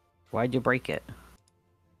 Why'd you break it?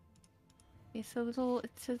 It's a little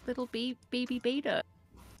baby beta.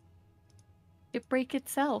 It break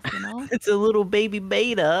itself, you know? It's a little baby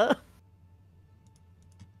beta.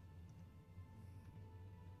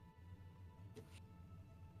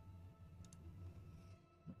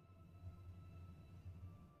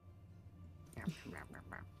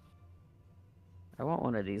 I want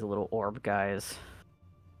one of these little orb guys.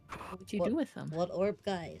 What would you do with them? What orb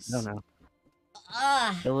guys? No, no.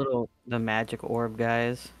 Ah! The magic orb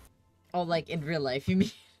guys. Oh, like in real life, you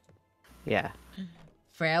mean? Yeah.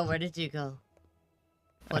 Freya, where did you go?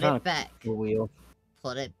 Put I found it back. a wheel.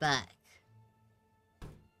 Put it back.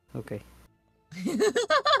 Okay.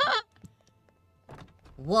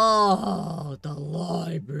 Whoa, the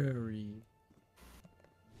library.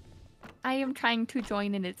 I am trying to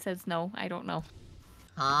join and it says no. I don't know.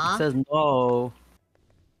 Huh? It says no.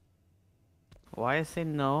 Why I say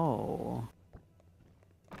no?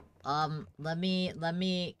 Let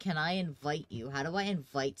me, can I invite you? How do I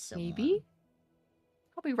invite someone? Maybe?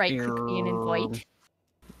 Probably right click me and invite.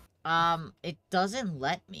 It doesn't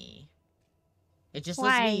let me. It just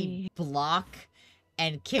lets me block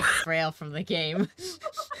and kick Frail from the game.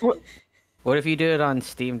 What if you do it on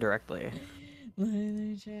Steam directly? Let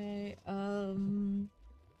me try,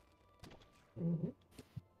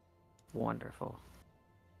 Wonderful.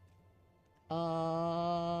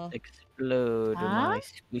 Huh? Explode, my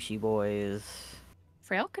squishy boys.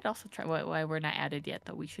 Frail could also try. Why we're not added yet,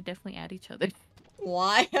 though. We should definitely add each other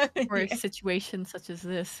Why? for a situation such as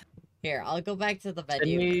this. Here, I'll go back to the Send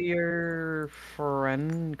menu. me your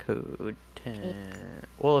friend code.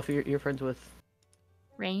 Well, if you're friends with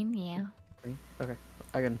Rain, yeah. Okay,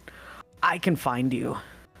 I can find you.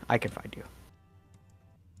 I can find you.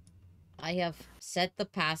 I have set the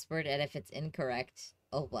password, and if it's incorrect,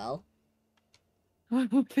 oh well.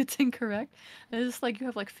 If it's incorrect, it's like you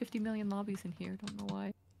have like 50 million lobbies in here. Don't know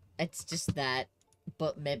why. It's just that,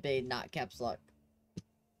 but maybe not caps lock.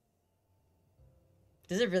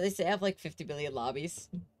 Does it really say I have like 50 million lobbies?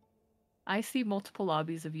 I see multiple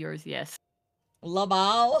lobbies of yours. Yes.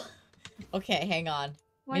 Labao. Okay, hang on.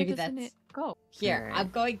 Why Maybe doesn't that's it go? here. Alright. I'm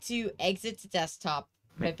going to exit to desktop.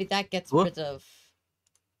 Maybe that gets Whoop. rid of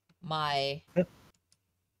my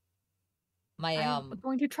I'm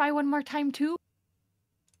going to try one more time too.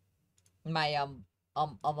 my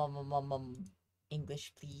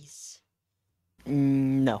English, please.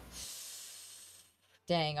 No.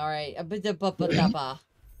 Dang. All right.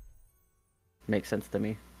 Makes sense to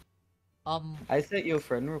me. I sent you a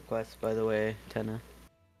friend request, by the way, Tenna.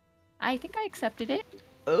 I think I accepted it.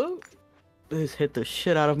 Oh, this hit the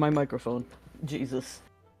shit out of my microphone. Jesus.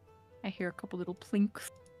 I hear a couple little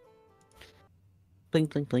plinks.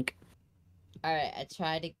 Blink, blink, blink. All right. I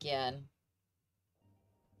tried again.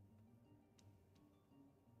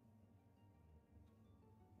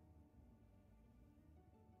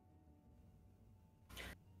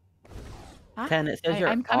 Huh? 10, it says you're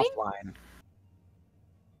I'm coming? offline.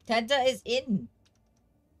 Tenta is in.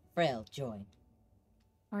 Frail, join.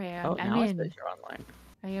 Alright, Oh, I'm now it in. says you're online.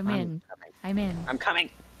 I am I'm in. coming. I'm in. I'm coming.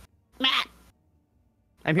 Matt!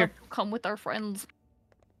 I'm here. Come with our friends.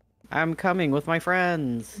 I'm coming with my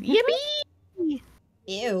friends. Yippee!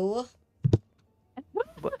 Ew.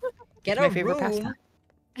 What? Get My a favorite room. pastime.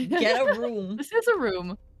 Get a room. This is a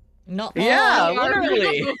room. Not Yeah, all our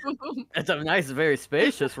literally. room. It's a nice, very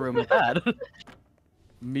spacious room at that.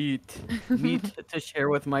 Meat to share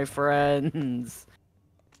with my friends.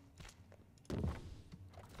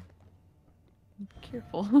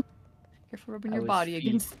 Careful. Careful rubbing your body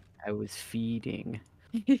against. I was feeding.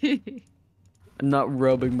 I'm not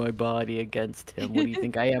rubbing my body against him. What do you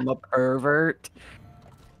think I am, a pervert?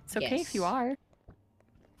 It's okay if you Yes. are.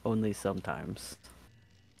 Only sometimes.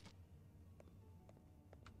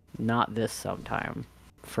 Not this sometime.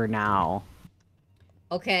 For now.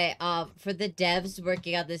 Okay, for the devs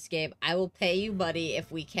working on this game, I will pay you money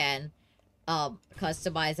if we can,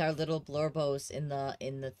 customize our little blurbos in the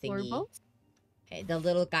thingy. Florbos? Okay, the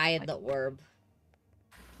little guy in the orb.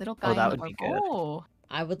 Little guy that in would the be orb. good. Oh,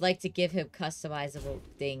 I would like to give him customizable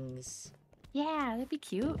things. yeah, that'd be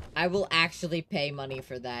cute. I will actually pay money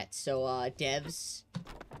for that. So, devs,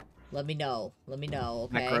 let me know. Let me know,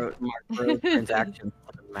 okay? Microtransactions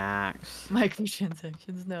to the max.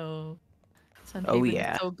 Microtransactions, no. Oh, Sunhaven's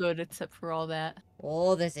yeah. so good except for all that.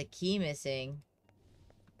 Oh, there's a key missing.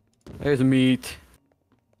 There's meat.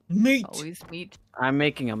 Meat! Always meat. I'm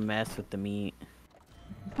making a mess with the meat.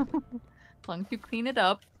 As long as you clean it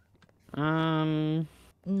up. Nuh-uh.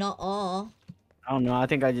 I don't know. I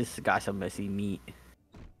think I just got some messy meat.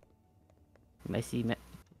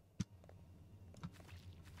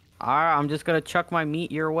 Alright, I'm just gonna chuck my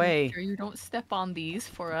meat your way. Make sure you don't step on these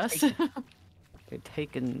for us. They're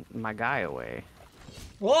taking my guy away.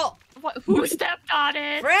 Whoa! What? Who stepped on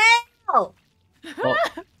it? Frail! Well,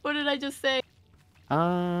 What did I just say?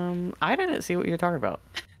 I didn't see what you're talking about.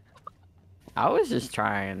 I was just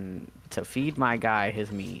trying to feed my guy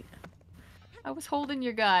his meat. I was holding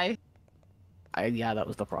your guy. Yeah, that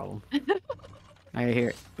was the problem. I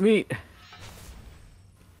hear meat.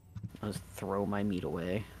 I'll just throw my meat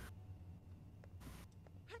away.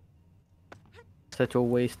 Such a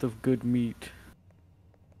waste of good meat.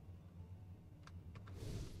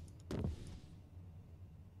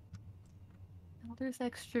 Oh, there's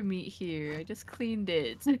extra meat here. I just cleaned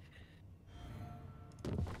it.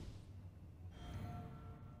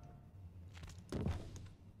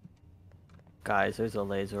 Guys, there's a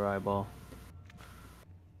laser eyeball.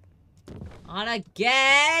 On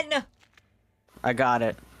again! I got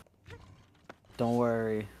it. Don't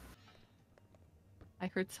worry. I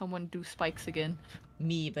heard someone do spikes again.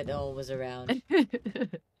 Me, but no one was around.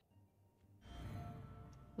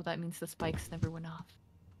 So that means the spikes never went off.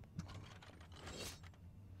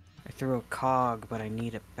 I threw a cog, but I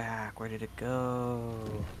need it back. Where did it go?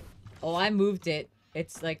 Oh, I moved it.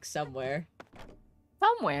 It's, like, somewhere.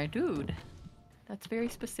 Somewhere, dude. That's very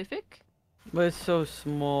specific. But it's so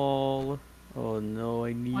small. Oh no,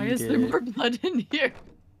 I need Why is it. there more blood in here?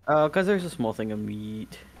 Cause there's a small thing of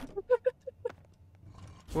meat.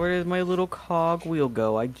 Where did my little cog wheel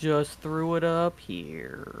go? I just threw it up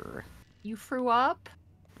here. You threw up?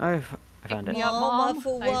 I found Pick it. me up, Mama, Mom.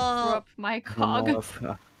 for I threw what? up my cog.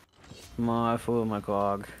 My fool, my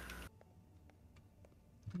cog.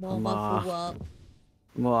 Mama, for what?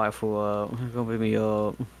 My fool, come pick me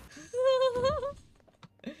up.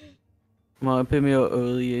 Mom, pick me up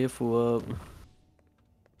early, fool up.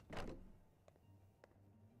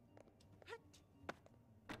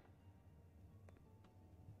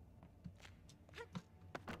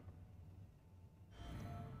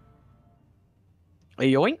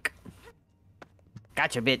 Yoink!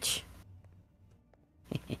 Gotcha, bitch.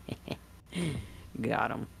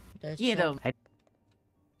 Got him. Get him.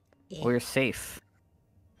 We're We're safe.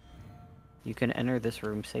 You can enter this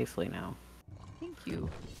room safely now. Thank you.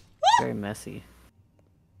 Very messy.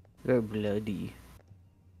 Very bloody.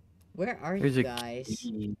 Where are There's you a guys?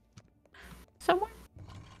 key. Somewhere.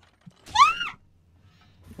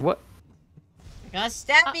 What? I got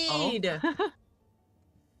stabbied!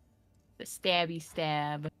 The stabby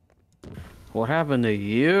stab. What happened to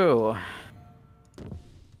you?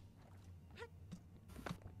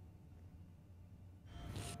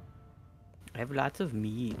 I have lots of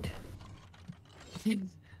meat.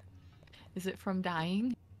 Is it from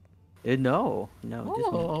dying? No, just meat.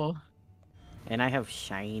 Oh, And I have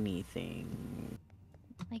shiny thing.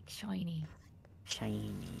 like shiny.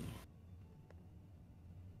 Shiny.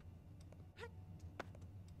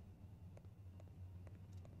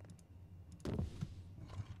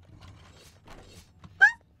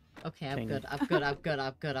 Okay, I'm Shiny. good. I'm good. I'm good.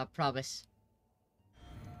 I'm good. I promise.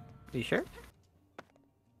 Are you sure?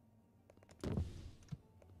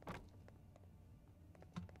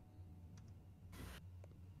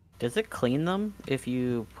 Does it clean them if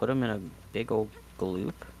you put them in a big old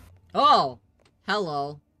gloop? Oh!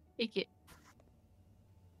 Hello. Take it.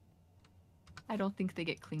 I don't think they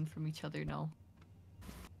get clean from each other, no.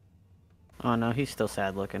 Oh no, he's still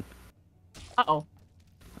sad looking. Uh-oh.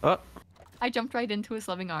 Oh. I jumped right into his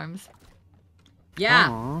loving arms. Yeah.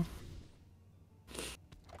 Aw.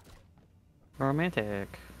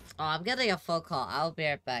 Romantic. Oh, I'm getting a phone call. I'll be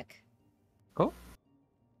right back. Cool.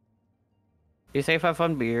 Be safe, have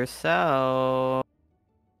fun, be yourself.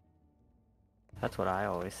 That's what I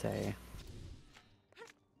always say.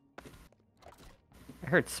 I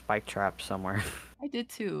heard spike trap somewhere, I did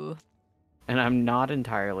too. and I'm not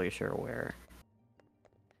entirely sure where.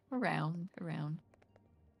 Around.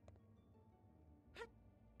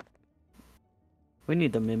 We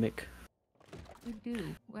need the mimic. We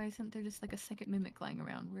do. Why isn't there just like a second mimic lying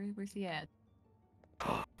around? Where's he at?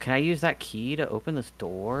 Can I use that key to open this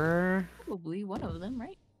door? Probably one of them,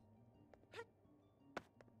 right?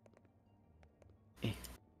 Eh.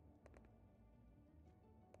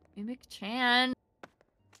 Mimic Chan.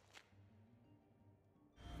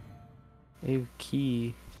 A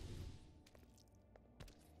key.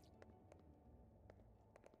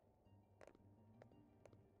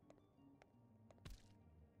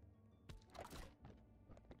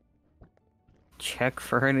 Check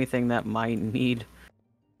for anything that might need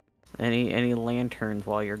any lanterns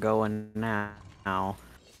while you're going now.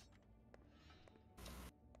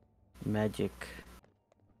 Magic.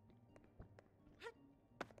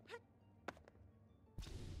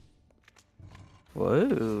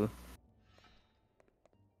 Whoa.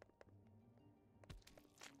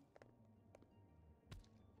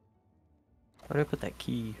 Where did I put that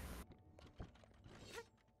key?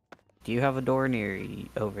 Do you have a door near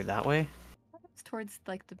over that way? It's towards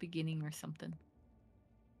like the beginning or something.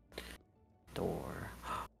 Door.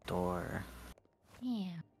 Door.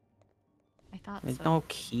 Yeah. I thought There's so. no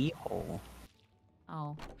keyhole.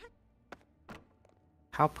 Oh.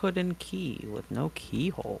 How put in key with no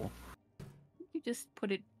keyhole? You just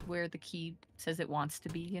put it where the key says it wants to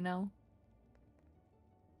be, you know?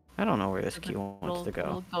 I don't know where this The key wants little- to go.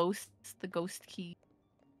 Little ghosts, the ghost key.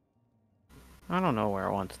 I don't know where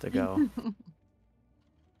it wants to go.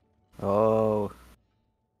 Oh.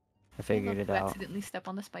 I figured Look, it you out. accidentally step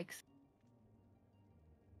on the spikes.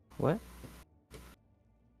 What?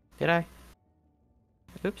 Did I?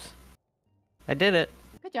 Oops. I did it.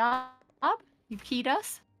 Good job. You keyed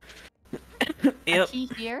us. A Yep. key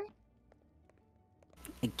here.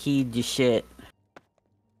 I keyed your shit.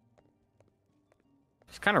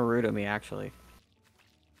 It's kind of rude of me, actually.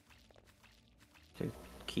 To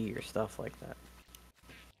key your stuff like that.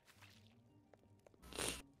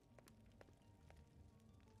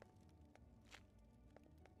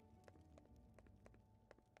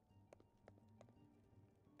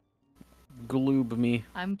 Gloob me.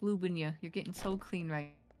 I'm gloobing you. You're getting so clean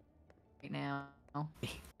right now.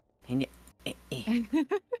 And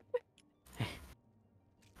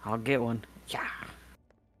I'll get one. Yeah.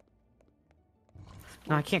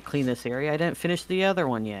 No, I can't clean this area. I didn't finish the other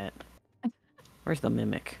one yet. Where's the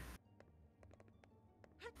mimic?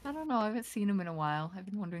 I don't know. I haven't seen him in a while. I've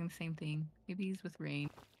been wondering the same thing. Maybe he's with Rain.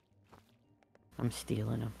 I'm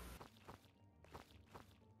stealing him.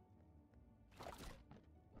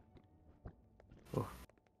 Oh.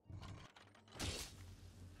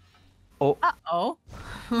 Oh. Uh-oh.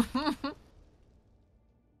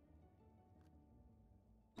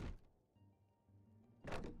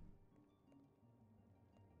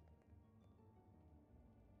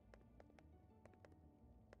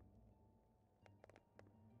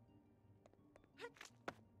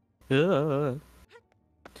 I'm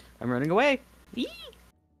running away. Eee!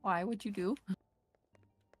 Why would you do?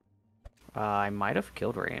 I might have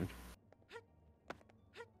killed Rain.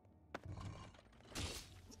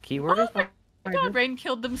 Keyword is Oh my god, Rain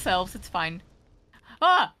killed themselves. It's fine.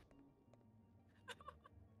 Ah!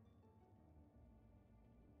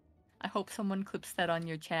 I hope someone clips that on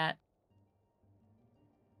your chat.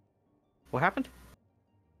 What happened?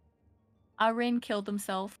 Rain killed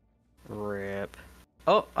himself. Rip.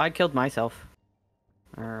 Oh, I killed myself.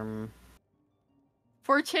 For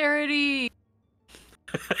charity!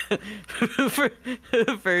 for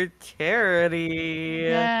charity.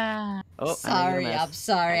 Yeah. Oh, Sorry, I I'm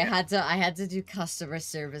sorry. I had to do customer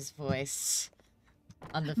service voice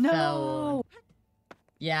on the phone. No!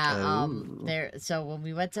 Yeah, Oh. so when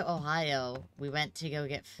we went to Ohio, we went to go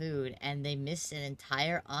get food and they missed an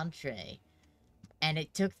entire entree. And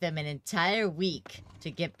it took them an entire week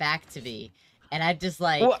to get back to me. And I'm just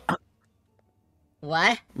like,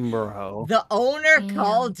 what? Bro. The owner Damn.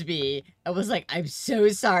 called me and was like, I'm so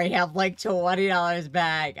sorry, I have like $20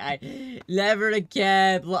 back. I never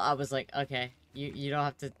again. I was like, okay, you don't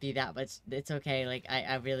have to be that much. It's okay. Like,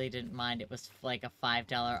 I really didn't mind. It was like a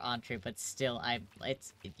 $5 entree, but still,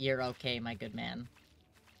 you're okay, my good man.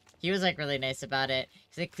 He was like really nice about it.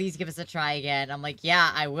 He's like, please give us a try again. I'm like,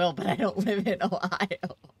 yeah, I will, but I don't live in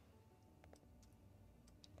Ohio.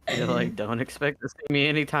 You're like, don't expect to see me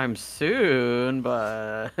anytime soon,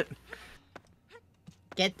 but...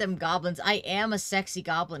 Get them goblins. I am a sexy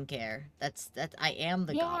goblin care. I am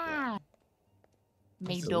the goblin. Yeah!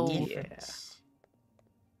 There's a Mado. difference.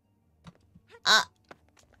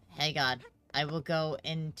 Hey God. I will go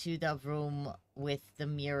into the room with the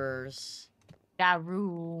mirrors. That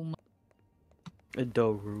room. The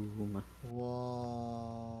room.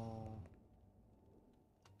 Whoa.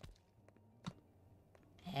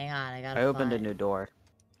 I opened a new door.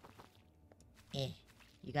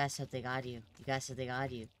 You got something on you. You got something on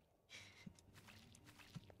you.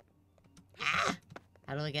 Ah!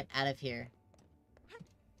 How do I get out of here?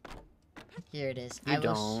 Here it is. You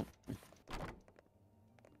don't.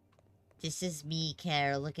 This is me,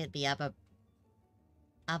 Care. Look at me.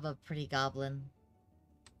 I'm a pretty goblin.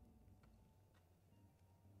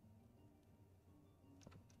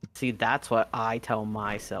 See, that's what I tell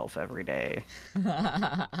myself every day.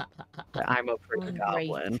 That I'm a pretty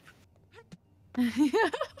goblin.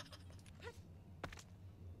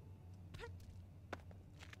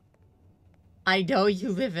 I know you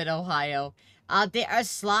live in Ohio. They are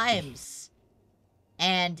slimes.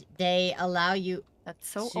 And they allow you That's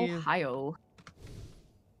so to... Ohio.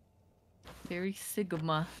 Very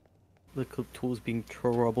Sigma. The cook tools being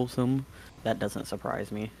troublesome. That doesn't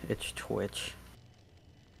surprise me. It's Twitch.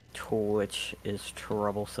 Twitch is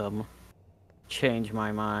troublesome. Change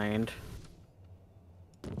my mind.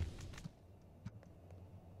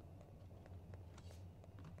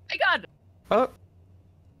 My God! Oh!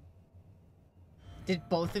 Did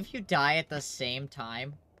both of you die at the same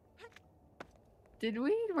time? Did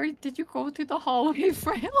we? Where did you go through the hallway,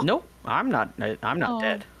 Frail? Nope, I'm not Oh.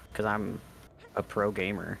 dead. Because I'm a pro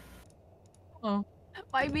gamer. Oh.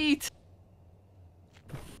 My meat!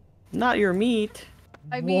 Not your meat.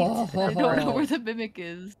 I mean, I don't know where the mimic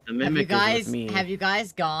is. The mimic is with me. Have you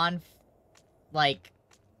guys gone, like,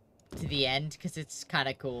 to the end? Because it's kind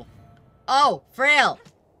of cool. Oh, Frail!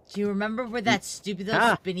 Do you remember where that stupid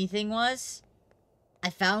little spinny thing was? I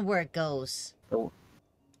found where it goes. Oh.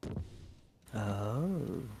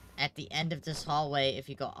 At the end of this hallway, if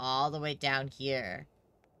you go all the way down here.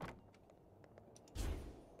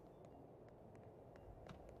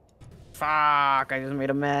 Fuck, I just made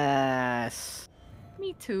a mess.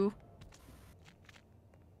 Me too.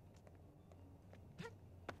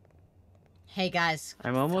 Hey, guys.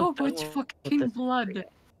 I'm almost So much fucking blood.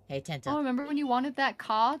 Hey, Tenta. Oh, remember when you wanted that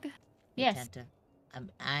cog? Hey, Yes. Tenta.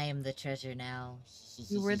 I am the treasure now.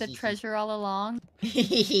 You were the treasure all along.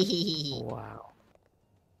 Wow.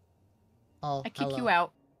 Oh, I kick hello. you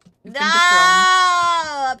out. You've No!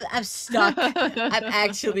 been I'm stuck. dethroned. I'm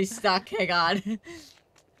actually stuck. Hang on.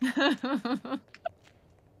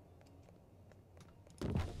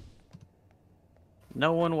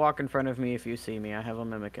 No one walk in front of me if you see me. I have a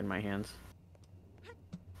mimic in my hands.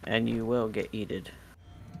 And you will get eated.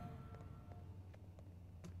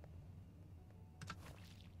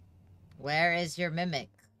 Where is your mimic?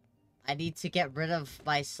 I need to get rid of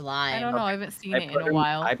my slime. I don't know. I haven't seen it in a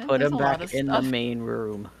while. I put There's him a lot back of in the stuff. main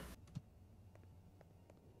room.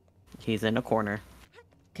 He's in a corner.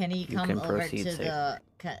 Can he You come can over proceed to safely. the?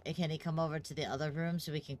 Can he come over to the other room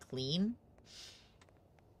so we can clean?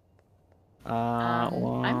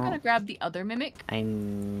 Well, I'm gonna grab the other mimic.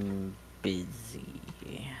 I'm busy.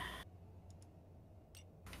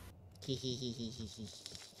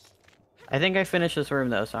 I think I finished this room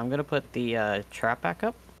though, so I'm gonna put the trap back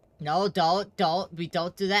up. No, don't. We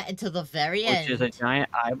don't do that until the very end. Which is a giant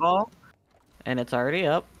eyeball, and it's already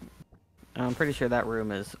up. I'm pretty sure that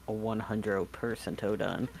room is 100%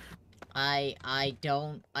 done. I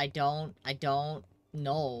don't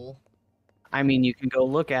know. I mean, you can go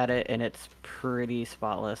look at it, and it's pretty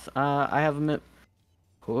spotless. I have a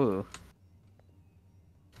Ooh.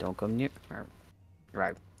 Don't come near.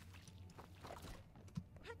 Right.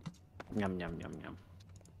 Yum yum yum yum.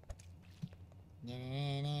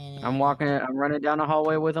 I'm running down a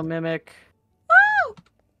hallway with a mimic. Woo!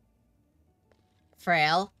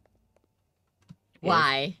 Frail. Yes.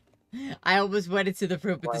 Why? I almost went into the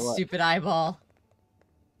room with Why the what? stupid eyeball.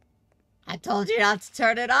 I told you not to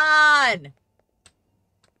turn it on!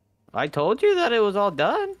 I told you that it was all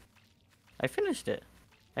done. I finished it.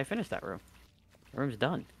 I finished that room. The room's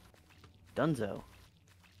done. Dunzo.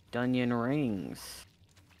 Dunyan rings.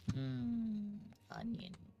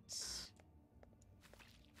 Onions.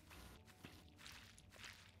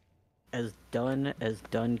 As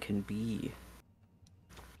done can be.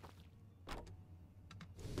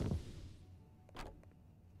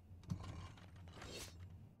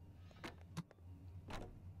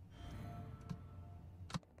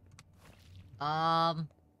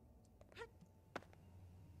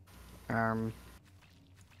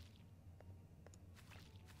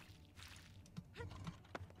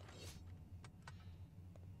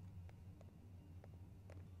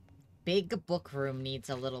 Big book room needs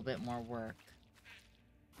a little bit more work.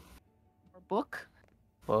 Book?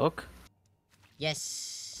 Book?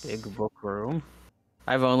 Yes. Big book room.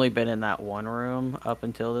 I've only been in that one room up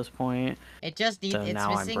until this point. It just needs. So It's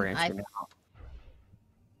now missing. I'm branching out.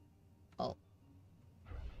 Oh.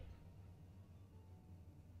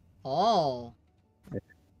 Oh. Are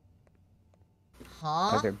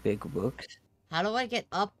Huh? there big books? How do I get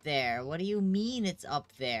up there? What do you mean it's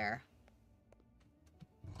up there?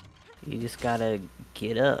 You just gotta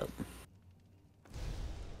get up.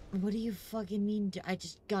 What do you fucking mean? I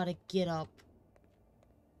just gotta get up.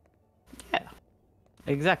 Yeah.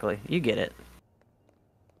 Exactly. You get it.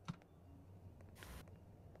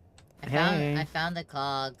 I found the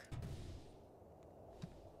cog.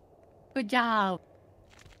 Good job.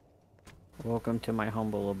 Welcome to my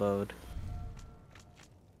humble abode.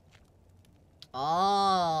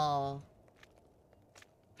 Oh.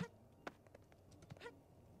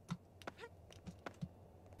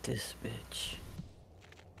 This bitch.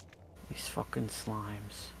 These fucking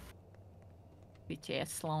slimes. Bitch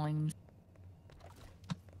ass slimes.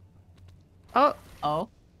 Oh! Oh.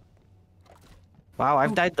 Wow,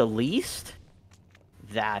 I've died the least?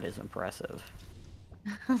 That is impressive.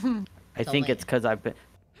 I think it's because I've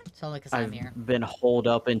been holed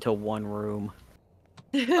up into one room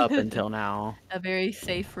up until now. A very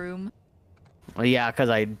safe room. Well, yeah, because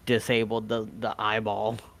I disabled the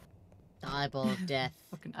eyeball. The eyeball of death.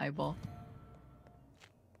 Fucking eyeball.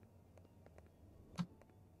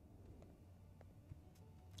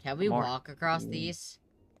 Can we walk across these?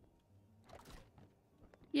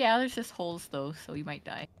 Yeah, there's just holes though, so you might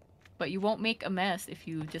die. But you won't make a mess if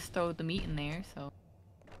you just throw the meat in there, so...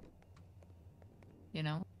 You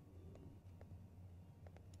know?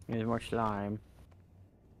 There's more slime.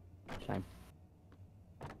 Slime.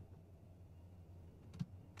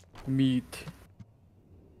 Meat.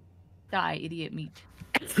 Die, idiot meat.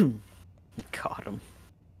 Got him.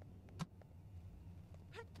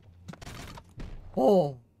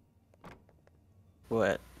 Oh.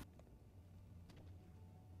 What?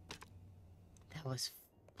 That was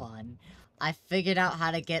fun. I figured out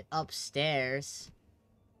how to get upstairs.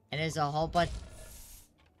 And there's a whole bunch...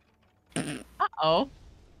 Uh-oh.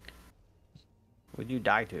 What'd you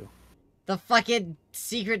die to? The fucking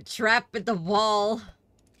secret trap at the wall.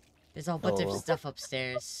 There's a whole bunch of stuff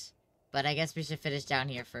upstairs. But I guess we should finish down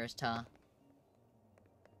here first, huh?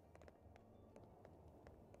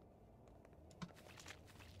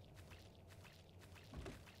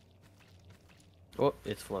 Oh,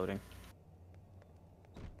 it's floating.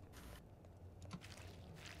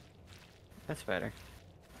 That's better.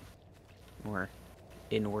 More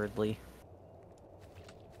inwardly.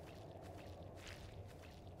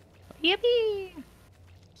 Yippee! Hee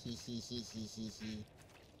hee hee hee hee hee.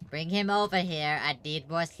 Bring him over here. I need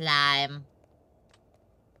more slime.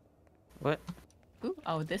 What? Ooh,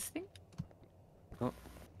 oh, this thing? Oh.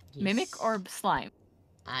 Yes. Mimic or slime?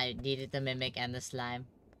 I needed the mimic and the slime.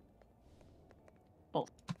 Both.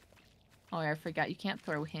 Oh, I forgot. You can't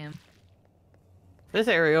throw him. This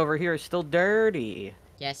area over here is still dirty.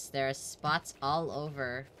 Yes, there are spots all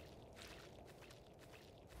over.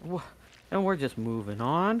 And we're just moving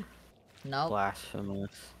on. Nope.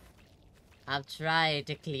 Blasphemous. I'll try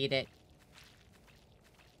to clean it.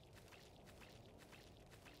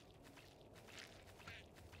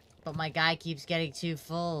 But my guy keeps getting too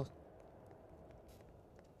full.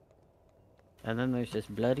 And then there's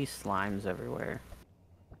just bloody slimes everywhere.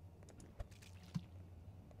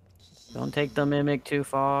 Don't take the mimic too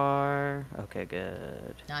far. Okay,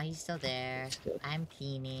 good. No, he's still there. I'm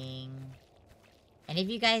cleaning. And if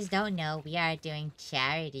you guys don't know, we are doing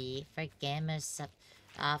charity for gamers,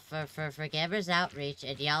 for gamers outreach,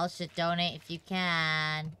 and y'all should donate if you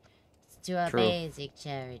can. It's to a True. basic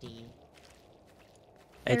charity.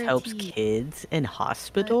 It helps kids in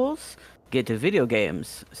hospitals get to video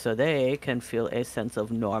games so they can feel a sense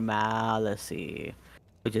of normalcy,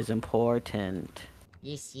 which is important.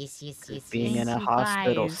 Yes. Being in a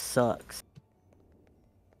hospital sucks.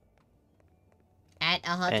 At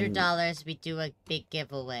 $100, we do a big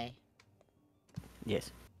giveaway.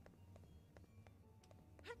 Yes.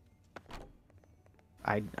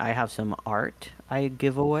 I have some art I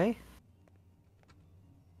give away.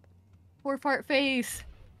 Poor fart face.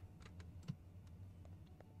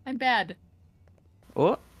 I'm bad.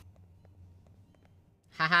 Oh.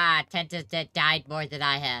 Haha, Tenta's died more than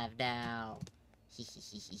I have now.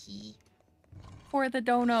 For the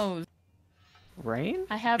donos. Rain?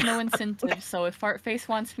 I have no incentive, so if Fartface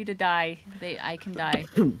wants me to die, I can die.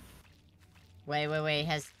 Wait.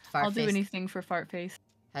 Has Fartface... I'll do anything for Fartface.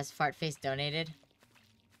 Has Fartface donated?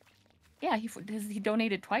 Yeah, he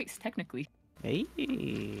donated twice, technically. Hey.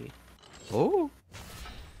 Oh.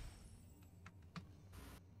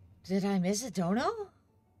 Did I miss a dono?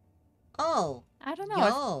 Oh. I don't know.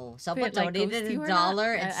 Yo, someone donated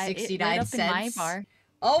 $1.69. Right up in my bar.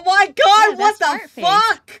 Oh my god, Yeah, what the that's Fartface.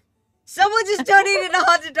 fuck? Someone just donated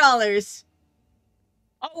 $100.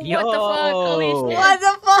 Oh, Yo! what the fuck? Holy shit. What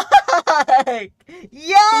the fuck?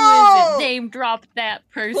 Yo! Who is it? Name drop that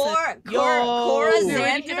person. Cora Yo! We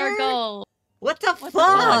already hit our Xander? goal. What the What the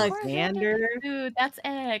fuck? fuck? Xander? Dude, that's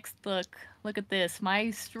X. Look at this.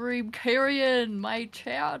 My stream carrying. My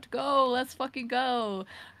chat. Go. Let's fucking go.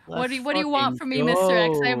 What do you want from me, Mr.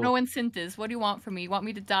 X? I have no incentives. What do you want from me? You want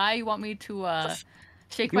me to die? You want me to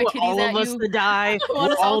shake You my want titties all at of us you? to die? You want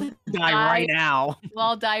We'll us all all to die right now. We'll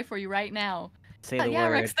all die for you right now. Say the Yeah,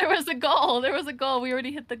 word. Rex, there was a goal. There was a goal. We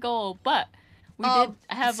already hit the goal, but we did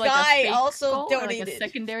have like a Sky fake also goal, or, like a donated.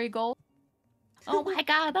 secondary goal. Oh my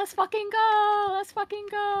god, let's fucking go! Let's fucking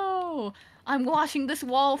go! I'm washing this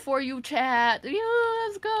wall for you, chat. Yeah,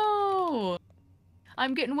 let's go!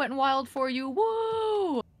 I'm getting wet and wild for you.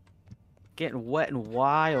 Woo! Getting wet and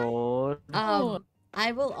wild.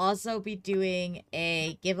 I will also be doing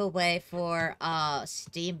a giveaway for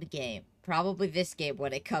Steam game. Probably this game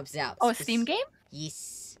when it comes out. Oh, a Steam game?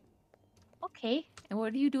 Yes. Okay. And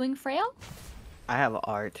what are you doing, Frail? I have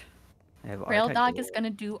art. Frail Dog is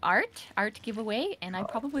gonna do art giveaway, and I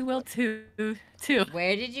probably will too.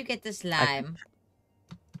 Where did you get the slime?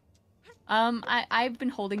 I've been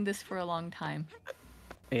holding this for a long time.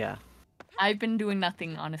 Yeah. I've been doing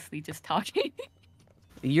nothing, honestly, just talking.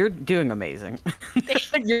 You're doing amazing.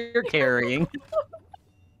 You're carrying.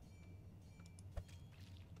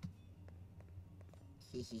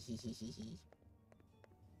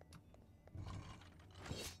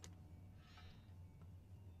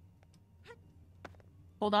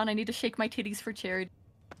 Hold on, I need to shake my titties for charity.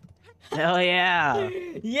 Hell yeah.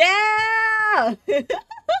 Yeah!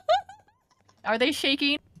 Are they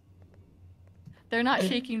shaking? They're not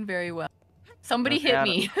shaking very well. Somebody hit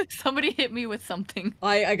me. Somebody hit me with something.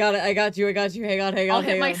 I got it. I got you. Hang on. I'll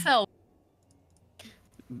hit myself.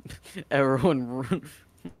 Everyone.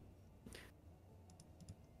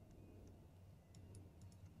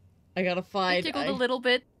 I gotta find. I jiggled a little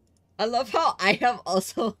bit. I love how I have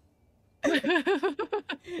also.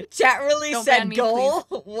 Chat really Don't said ban me, goal.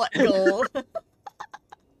 What goal?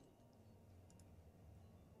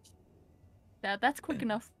 That's quick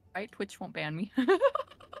enough, right? Twitch won't ban me.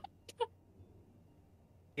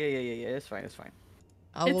 Yeah. It's fine. It's fine.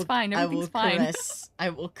 Everything's fine. I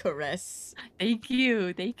will caress. Thank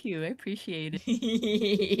you. I appreciate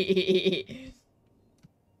it.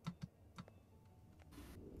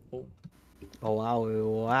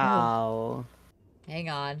 Oh, wow. Hang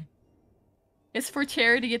on. It's for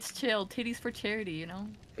charity. It's chill. Titties for charity, you know?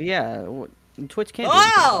 Yeah. Twitch can't.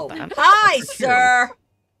 Oh! Do anything about that. Hi, sir!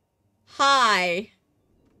 Hi.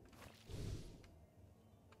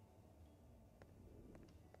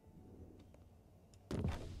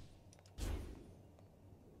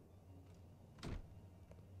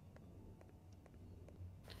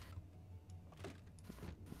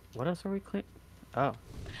 What else are we clean? Oh.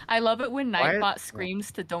 I love it when Nightbot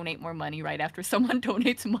screams to donate more money right after someone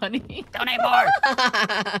donates money. Donate more!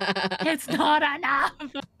 It's not enough!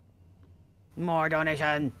 More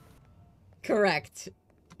donation! Correct.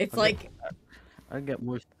 It's like... I get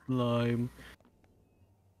more slime.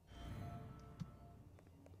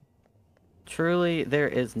 Truly, there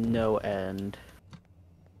is no end.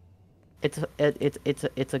 It's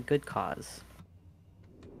a good cause.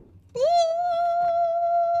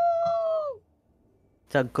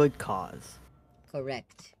 It's a good cause.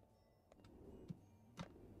 Correct.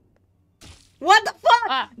 What the fuck?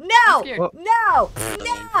 Ah, no! scared. No!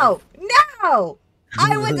 No! No!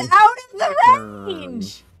 I was out of the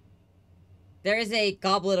range! There is a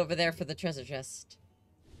goblet over there for the treasure chest.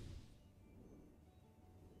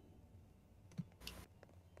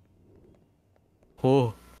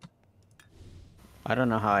 Oh. I don't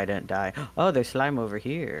know how I didn't die. Oh, there's slime over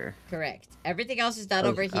here. Correct. Everything else is done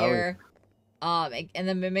over here. And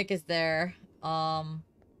the mimic is there. Oh.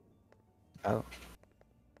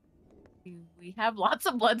 We have lots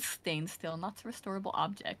of blood stains still, lots of restorable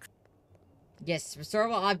objects. Yes,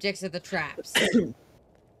 restorable objects are the traps. Bless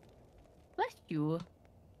you.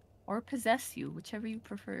 Or possess you, whichever you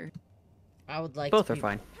prefer. I would like Both to are be,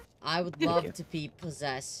 fine. I would love to be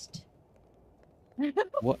possessed.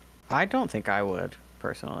 What? I don't think I would,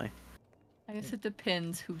 personally. I guess it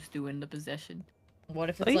depends who's doing the possession. What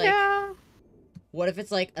if it's like... Yeah. What if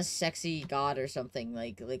it's like a sexy god or something?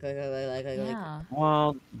 Yeah.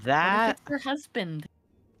 Well, that... What if it's your husband?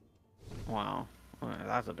 Wow. Well,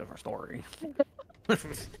 that's a different story.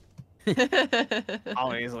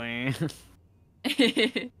 Obviously.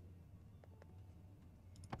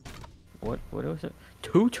 What was it?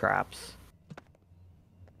 2 traps?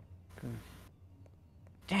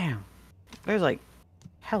 Damn. There's like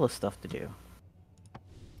hella stuff to do.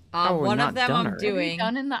 How are we one not of them done I'm already? Are we doing.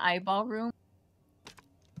 done in the eyeball room?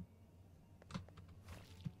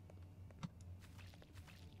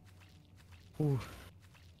 Ooh.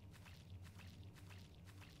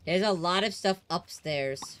 There's a lot of stuff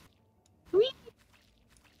upstairs.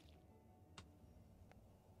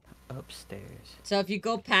 Upstairs. So if you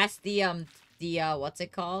go past the what's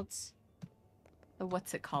it called? So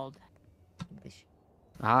what's it called? English.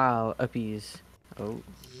 Ah, uppies. Oh,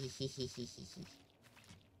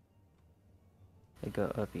 they go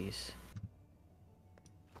uppies.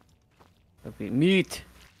 Uppie. Meat!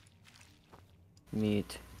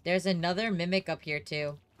 Meat. There's another mimic up here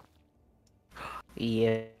too.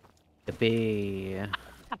 Yeah. Uppie.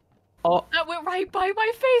 Oh! That went right by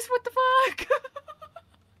my face, what the fuck?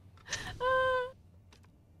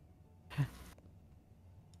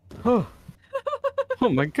 Oh. Oh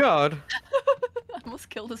my god. I almost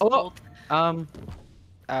killed his Oh. bolt. What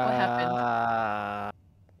happened?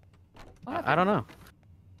 I don't know.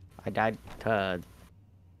 I died to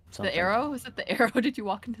something. The arrow? Is it the arrow? Did you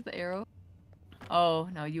walk into the arrow? Oh,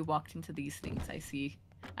 no, you walked into these things. I see.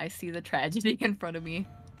 I see the tragedy in front of me.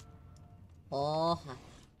 Oh.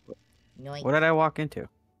 Noink. What did I walk into?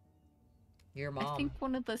 Your mom. I think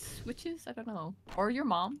one of the switches? I don't know. Or your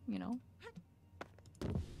mom, you know.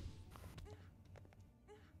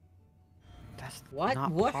 That's What?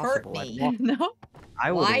 not What hurt possible. me? No?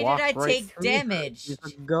 I would Why walk did I right take through her. damage? She's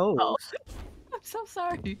a ghost. Oh. I'm so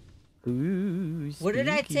sorry. Ooh, What did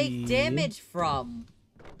I take spooky. damage from?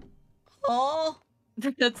 Oh.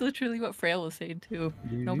 That's literally what Frail was saying too.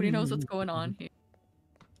 Nobody knows what's going on here.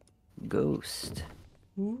 Ghost.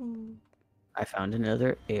 Ooh. I found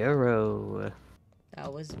another arrow.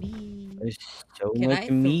 That was me. There's so Can much I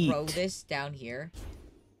meat. throw this down here?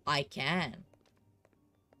 I can.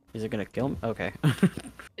 Is it gonna kill me? Okay.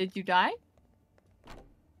 Did you die?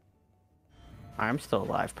 I'm still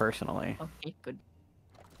alive, personally. Okay, good.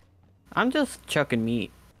 I'm just chucking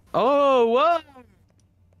meat. Oh, whoa!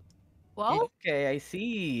 Well, Okay, I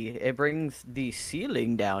see. It brings the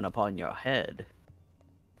ceiling down upon your head.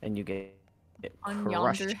 And you get On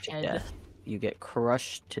crushed yonder to head. death. You get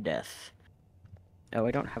crushed to death. Oh,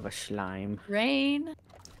 I don't have a slime. Rain,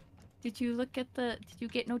 did you look at the... Did you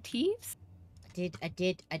get no teeth? I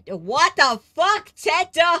did. What the fuck,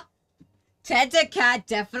 Tenta? Tenta Cat,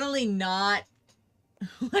 definitely not.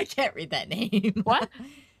 I can't read that name. What?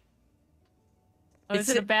 Oh, is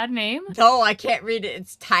it a bad name? No, I can't read it.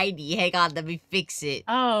 It's tiny. Hang on, let me fix it.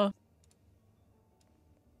 Oh.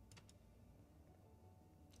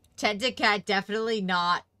 Tenta Cat, definitely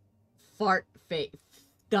not fart face.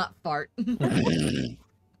 Not fart.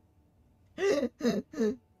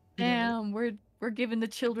 Damn, we're giving the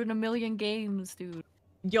children 1,000,000 games, dude.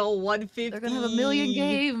 Yo, 150. They're gonna have 1,000,000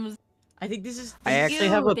 games. I think this is. I actually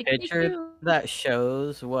have a picture you. that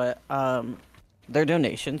shows what their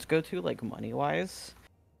donations go to, like money-wise.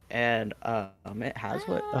 And it has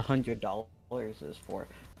what $100 is for.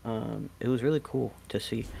 It was really cool to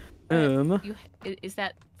see. Is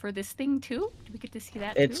that for this thing too? Do we get to see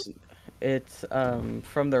that too? It's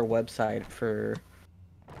from their website for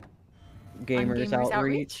Gamers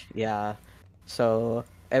Outreach. Yeah. So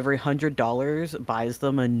every $100 buys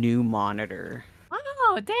them a new monitor.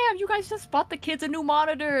 Oh, damn, you guys just bought the kids a new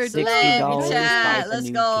monitor. Slay, $60 chat, buys a let's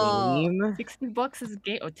new go. game. $60 is a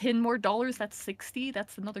game. Oh, 10 more dollars, that's 60.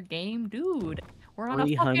 That's another game. Dude, we're on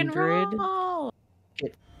a fucking 300. roll.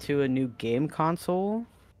 Get to a new game console.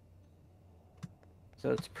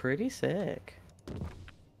 So it's pretty sick.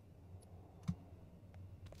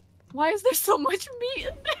 Why is there so much meat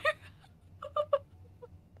in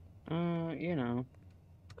there? You know.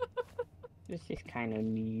 This is kind of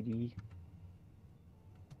meaty.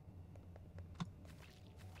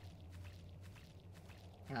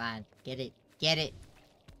 Come on, get it. Get it.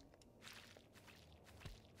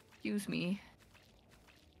 Excuse me.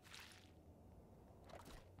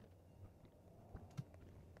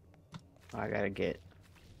 I gotta get.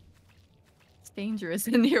 It's dangerous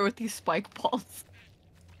in here with these spike balls.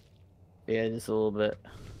 Yeah, just a little bit.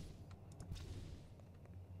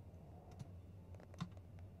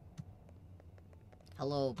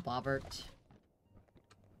 Hello, Bobbert.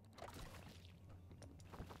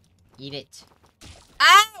 Eat it.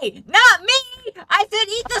 Hey! Not me! I said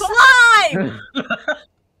eat the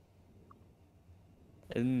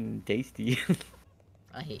slime! Tasty.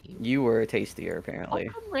 I hate you. You were tastier, apparently.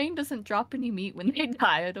 How come Rain doesn't drop any meat when they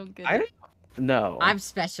die? I don't get it. No. I'm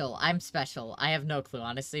special. I'm special. I have no clue,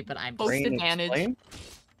 honestly, but I'm Post Rain, advantage. explain?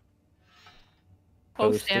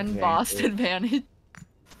 Post and boss advantage.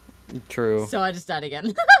 True. So I just died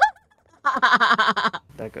again.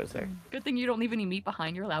 That goes there. Good thing you don't leave any meat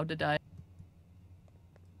behind. You're allowed to die.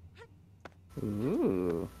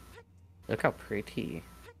 Ooh. Look how pretty.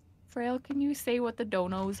 Frail, can you say what the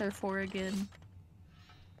donos are for again?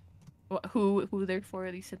 Who they're for?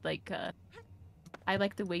 You said like I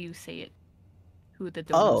like the way you say it. Who the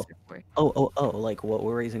donos are for. Oh, like what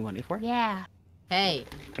we're raising money for? Yeah. Hey.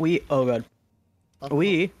 Oh god.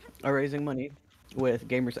 We are raising money with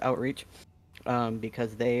Gamers Outreach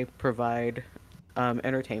because they provide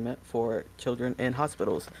entertainment for children in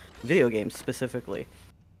hospitals, video games specifically,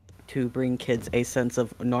 to bring kids a sense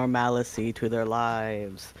of normalcy to their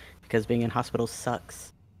lives, because being in hospitals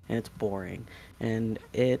sucks and it's boring and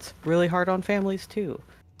it's really hard on families too.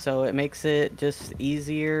 So it makes it just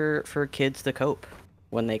easier for kids to cope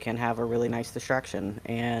when they can have a really nice distraction,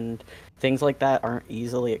 and things like that aren't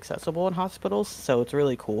easily accessible in hospitals. So it's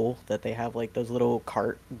really cool that they have like those little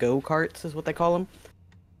go-karts is what they call them.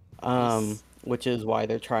 Nice. Which is why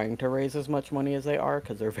they're trying to raise as much money as they are,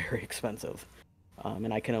 because they're very expensive.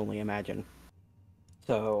 And I can only imagine.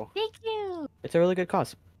 So Thank you. it's a really good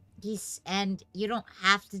cause. Yes, and you don't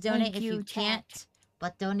have to donate if you chat. can't.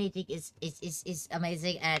 But donating is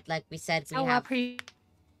amazing, and like we said, we So have...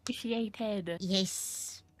 appreciated.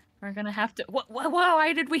 Yes. We're gonna have to.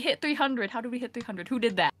 Why did we hit 300? How did we hit 300? Who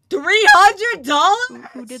did that? $300?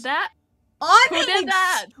 Who did that? Onyx! Who did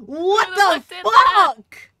that? What Who the did that?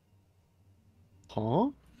 fuck? Huh?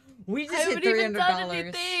 We just I hit haven't even done $300.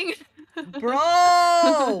 anything. Bro!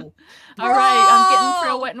 All right, I'm getting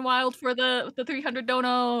trail wet and wild for the 300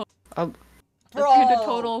 dono. Bro. 300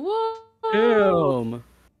 total. Woo! Damn.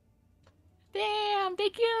 Damn,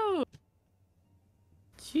 thank you.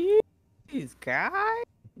 Jeez, guys.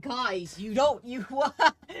 Guys, you don't,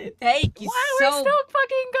 thank you Why so... are we still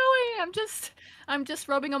fucking going? I'm just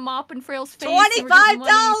rubbing a mop in Frail's face. $25! And we're getting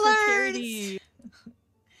money for charity.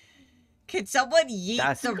 Can someone yeet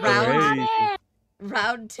That's the crazy.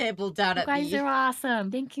 round table down You at guys me? are awesome.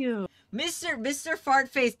 Thank you. Mr.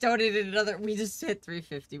 Fartface donated another. We just hit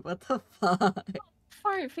 350. What the fuck?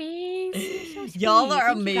 Fart face. So Y'all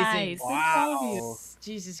are Thank you amazing. guys. Thank all of you. Wow.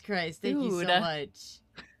 Jesus Christ! Thank you so Dude. much.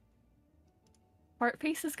 Fart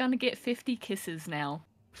face is gonna get 50 kisses now.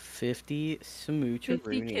 50 smoocheroonies.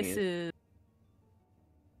 50 kisses.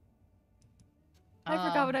 I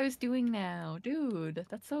forgot what I was doing now. Dude,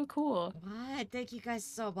 that's so cool. What? Thank you guys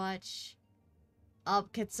so much.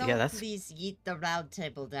 Can someone that's- please yeet the round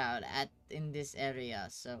table down in this area?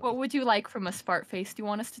 So. What would you like from us, Fart face? Do you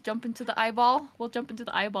want us to jump into the eyeball? We'll jump into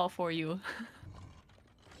the eyeball for you.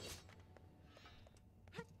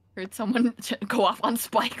 Heard someone go off on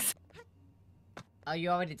spikes. Oh, you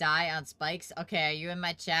want me to die on spikes? Okay, are you in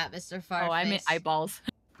my chat, Mr. Fartface? Oh, I meant eyeballs.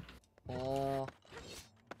 Oh.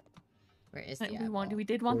 Where is the eyeball? We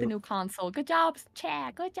did want the new console. Good job,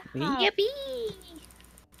 chat. Good job. Yippee!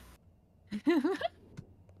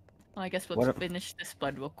 Well, I guess we'll finish this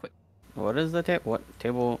blood real quick. What is the table? What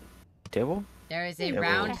table? Table? There is a Table.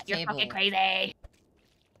 round You're table fucking crazy.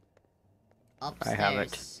 upstairs. I have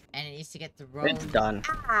it. And it needs to get thrown. It's done.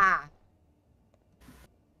 Ah!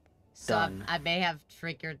 So Done. I may have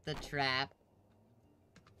triggered the trap.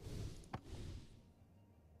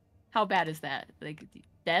 How bad is that? Like,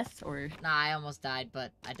 death or? Nah, I almost died,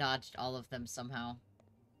 but I dodged all of them somehow.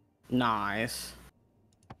 Nice.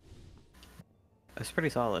 That's pretty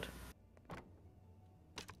solid.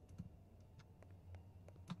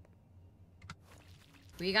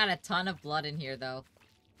 We got a ton of blood in here, though.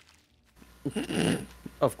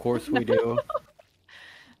 Of course we do.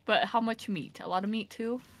 But how much meat? A lot of meat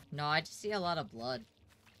too? No, I just see a lot of blood.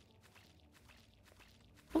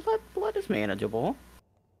 Blood is manageable.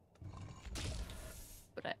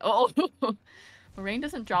 But Rain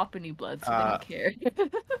doesn't drop any blood, so they don't care.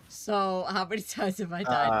 So, how many times have I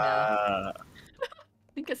died now?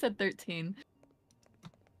 I think I said 13.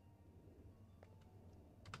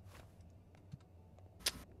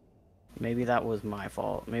 Maybe that was my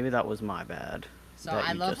fault. Maybe that was my bad. So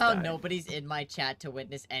I love how nobody's in my chat to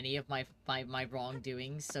witness any of my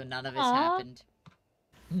wrongdoings, so none of it's happened.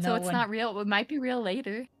 So it's not real. It might be real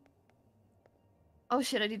later. Oh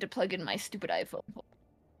shit, I need to plug in my stupid iPhone.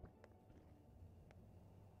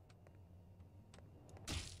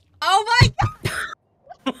 Oh my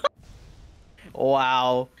god!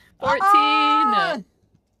 Wow. 14! Ah!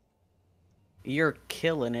 You're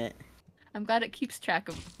killing it. I'm glad it keeps track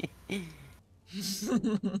of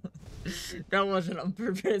That wasn't on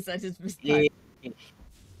purpose, I just missed that.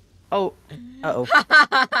 Oh. Uh-oh.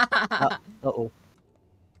 Uh-oh.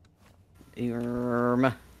 I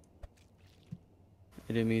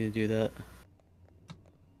didn't mean to do that.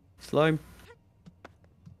 Slime.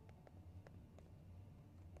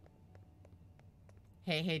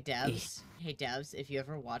 Hey Devs. Hey Devs, if you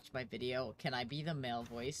ever watch my video, can I be the male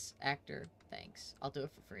voice actor? Thanks. I'll do it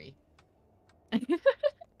for free.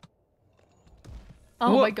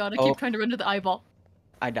 Oh my god, I keep trying to run to the eyeball.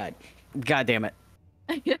 I died. God damn it.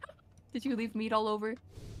 Did you leave meat all over?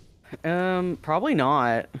 Probably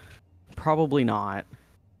not. Probably not.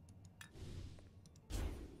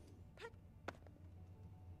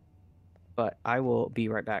 But I will be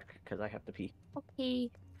right back because I have to pee. Okay.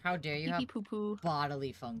 How dare you have Poo-poo.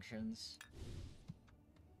 bodily functions?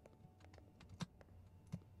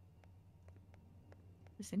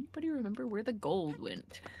 Does anybody remember where the gold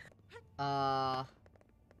went?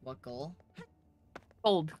 What goal?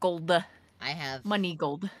 Gold. I have Money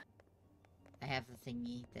gold. I have the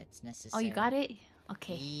thingy that's Oh, necessary. you got it?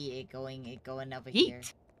 Okay. Yeah, it going over Yeet. here.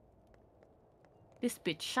 This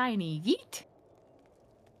bitch shiny. Yeet.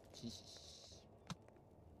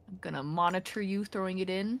 I'm gonna monitor you throwing it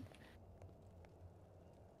in.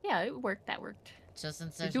 Yeah, it worked. That worked. So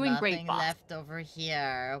since You're there's doing great, nothing boss. left over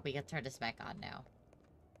here, we can turn this back on now.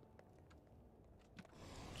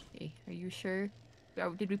 Okay, are you sure?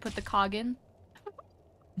 Did we put the cog in?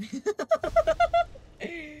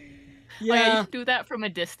 Yeah. Oh, yeah, you can do that from a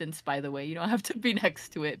distance, by the way. You don't have to be next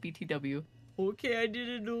to it, BTW. Okay, I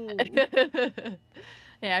didn't know.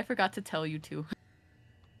 Yeah, I forgot to tell you too.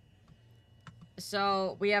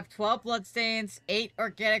 So, we have 12 bloodstains, 8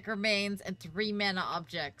 organic remains, and 3 mana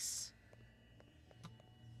objects.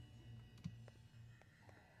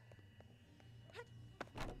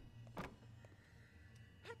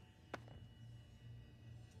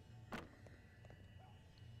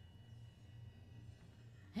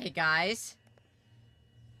 Hey guys.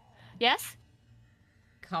 Yes?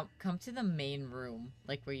 Come to the main room,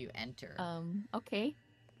 like where you enter. Okay.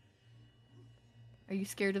 Are you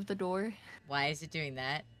scared of the door? Why is it doing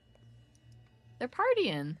that? They're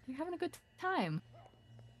partying. They're having a good time.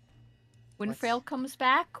 When What's- Frail comes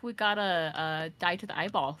back, we gotta die to the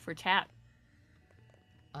eyeball for chat.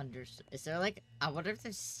 Is there like... I wonder if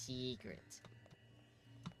there's secrets.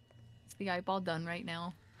 Is the eyeball done right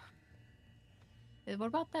now? What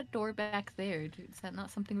about that door back there? Is that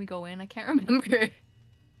not something we go in? I can't remember.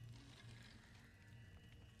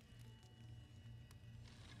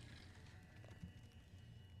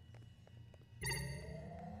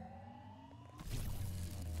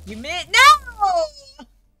 You missed. No!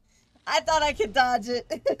 I thought I could dodge it.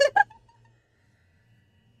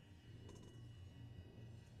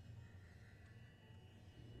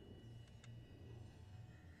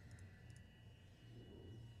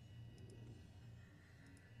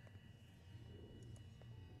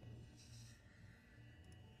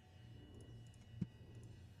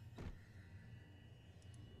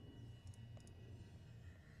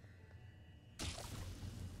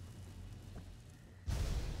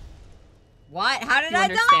 What? How did You I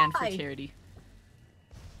understand die? for charity.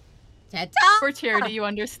 Teta? For charity, you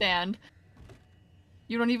understand.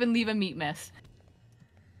 You don't even leave a meat mess.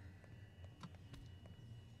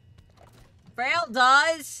 Frail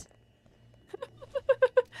does.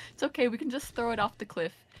 It's okay, we can just throw it off the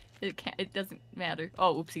cliff. It doesn't matter.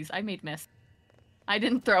 Oh, oopsies, I made mess. I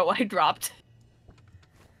didn't throw, I dropped.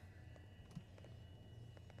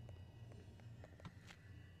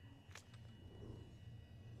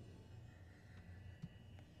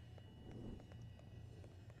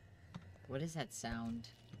 What is that sound?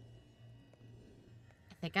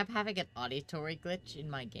 I think I'm having an auditory glitch in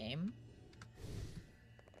my game.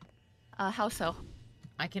 How so?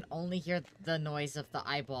 I can only hear the noise of the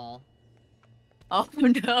eyeball. Oh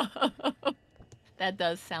no. That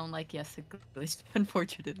does sound like yes, a glitch,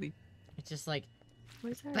 unfortunately. It's just like...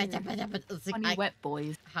 Where's our It's like funny wet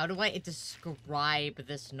boys? how do I describe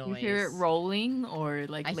this noise? You hear it rolling or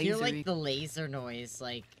like I lasery? hear like the laser noise,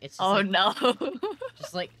 like it's just Oh like, no.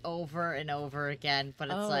 just like over and over again, but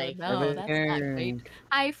it's Oh like no, that's not great.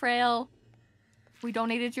 Hi, Frail. We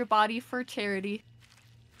donated your body for charity.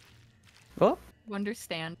 Oh? You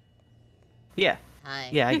understand? Yeah. hi.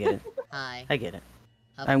 Yeah, I get it. Hi. I get it.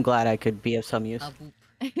 A I'm glad I could be of some use. A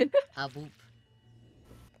boop. A boop.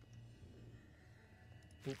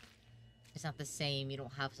 Boop. It's not the same. You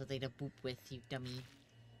don't have something to boop with, you dummy.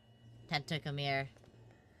 Tenta, come here.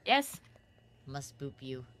 Yes. Must boop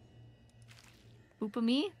you. Boop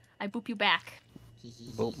me. I boop you back.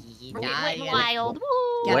 Boop. We're Nah, wet you and gotta- wild. you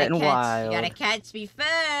Woo! gotta Wet and catch- wild. You gotta catch me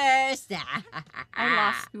first. I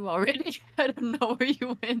lost you already. I don't know where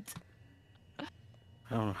you went.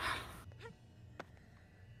 Oh.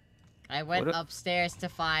 I went What upstairs to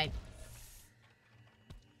find...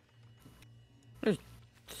 There's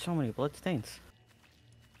so many bloodstains.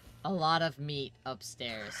 a lot of meat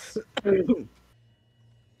upstairs.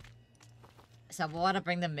 Someone want to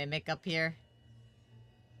bring the mimic up here?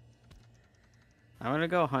 I'm gonna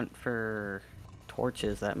go hunt for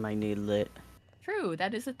torches that might need lit. True,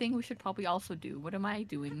 that is a thing we should probably also do. What am I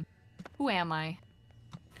doing? Who am I?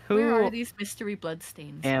 Where are these mystery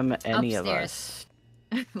bloodstains? Am any of Upstairs.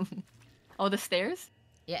 us? Oh, the stairs?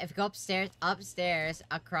 Yeah, if you go upstairs,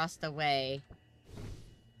 across the way.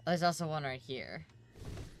 There's also one right here.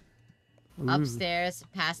 Upstairs,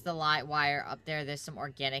 past the light wire, up there's some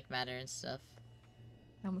organic matter and stuff.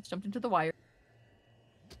 I almost jumped into the wire.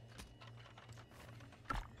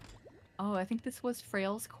 Oh, I think this was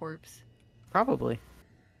Frail's corpse. Probably.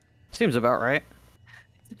 Seems about right.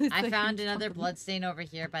 I found another bloodstain over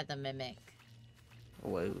here by the mimic.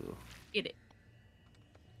 Whoa. Get it.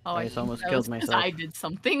 Oh, I just almost killed myself. I did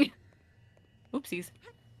something. Oopsies.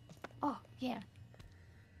 Oh, yeah.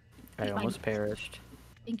 I almost perished.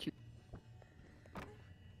 Thank you.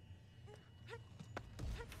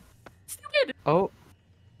 Stupid! Oh.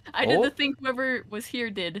 I did the thing whoever was here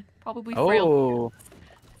did. Probably Frail. Oh.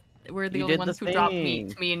 We're the only ones who dropped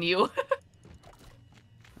meat, me and you.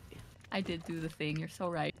 I did do the thing, you're so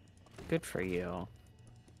right. Good for you.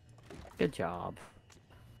 Good job.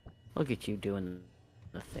 Look at you doing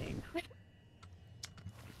the thing.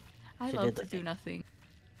 I love to do nothing.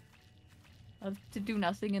 I love to do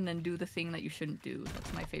nothing and then do the thing that you shouldn't do.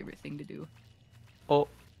 That's my favorite thing to do. Oh.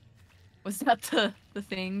 Was that the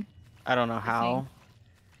thing? I don't know how.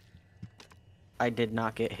 I did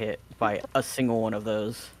not get hit by a single one of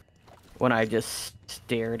those when I just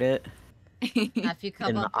stared it. If you come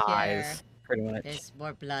in up the here, eyes, pretty much. there's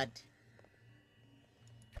more blood.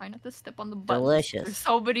 Try not to step on the buttons. Delicious. There's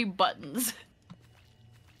so many buttons.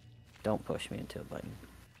 Don't push me into a button.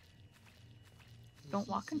 Don't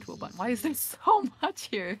walk into a button. Why is there so much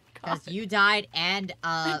here? Because you died and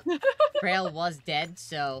Frail was dead,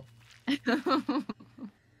 so.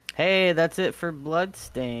 Hey, that's it for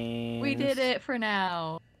bloodstains. We did it for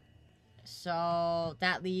now. So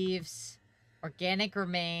that leaves organic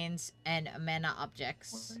remains and mana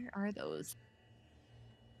objects. Where are those?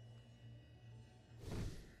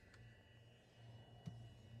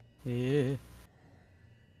 Yeah.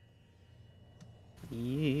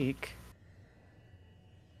 Yeek.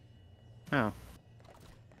 Oh.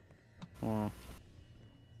 Well.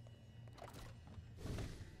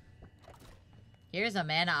 Here's a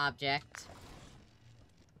mana object.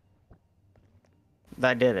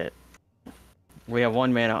 That did it. We have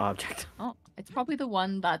one mana object. Oh, it's probably the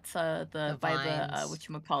one that's the by vines. the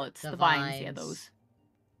whatchamacallits. The The vines, yeah, vines. those.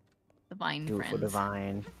 The vine Do it friends. for the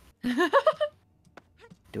vine.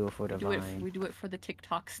 Do it for the vine. We do it for the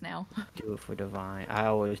TikToks now. Do it for the vine. I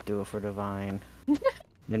always do it for the vine.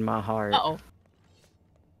 In my heart. Uh-oh.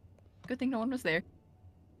 Good thing no one was there.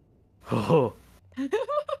 Oh.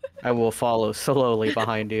 I will follow slowly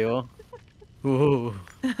behind you. Ooh.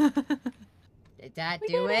 Did that We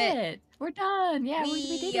do did it? it. We're done. Yeah,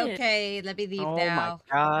 we did it. Okay, let me leave Oh now.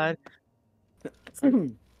 my god.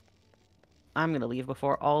 I'm gonna leave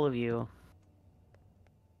before all of you.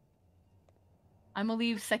 I'm gonna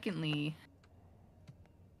leave secondly.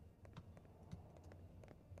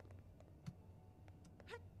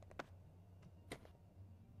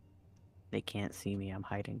 They can't see me. I'm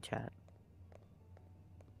hiding, chat.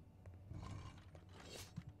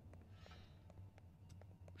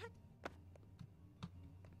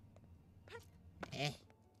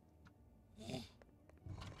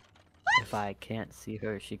 If I can't see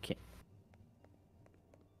her, she can't.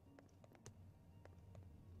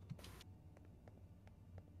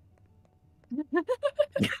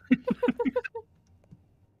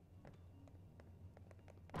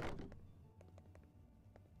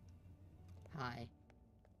 Hi.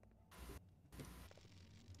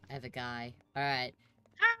 I have a guy. Alright.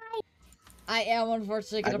 I am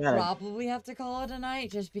unfortunately gonna probably have to call it a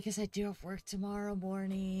night just because I do have work tomorrow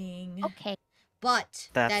morning. Okay. But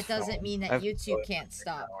that That's doesn't fine. mean that I've you two got can't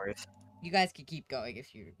stop. hours. You guys can keep going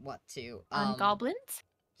if you want to. On goblins?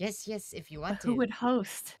 Yes, if you want But to. who would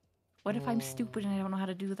host? What if I'm stupid and I don't know how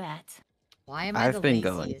to do that? Why am I I've the been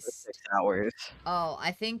laziest? going for 6 hours. Oh,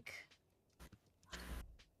 I think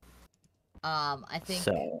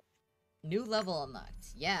So. new level unlocked.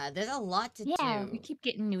 Yeah, there's a lot to Yeah, do. we keep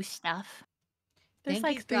getting new stuff. There's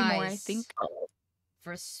Thank you like 3 more, I guys think.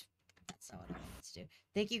 That's not what I wanted to do.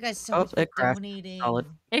 Thank you guys so Oh, much for it crashed. donating. Solid.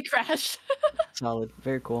 It crashed. Solid.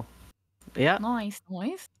 Very cool. Yeah. Nice.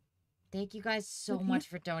 Thank you guys so Okay. much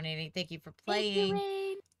for donating. Thank you for Thank you, playing.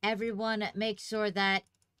 Rain. Everyone, make sure that,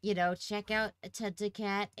 you know, check out Ted the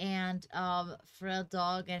Cat and Frail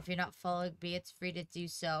Dog, and if you're not following me, it's free to do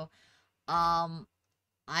so. I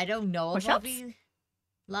don't know if I'll Push-ups? be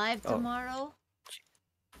live Oh. tomorrow.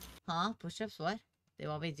 Huh? Push-ups? What? They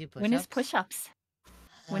want me to do push-ups? When is push-ups?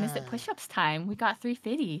 When is it push-ups time? We got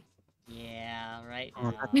 350. Yeah, right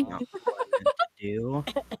Oh, that's now. not what I meant to do.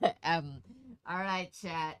 Alright,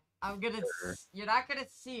 chat. You're not gonna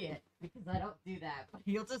see it because I don't do that, but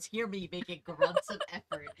you'll just hear me making grunts of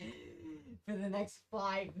effort for the next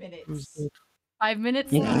 5 minutes. 5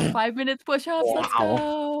 minutes. Yeah. 5 minutes push-ups. Let's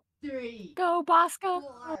go. 3, Go, Bosco.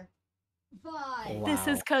 4, 5. Wow. This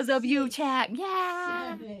is because of you, 6, chat.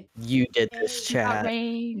 Yeah. 7, You did this, 8, chat.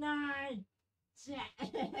 Rain. 9,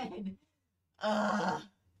 10. Ugh,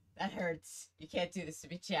 that hurts. You can't do this to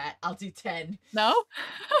me, chat. I'll do 10. No?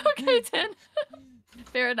 Okay, 10.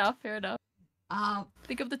 Fair enough. Fair enough.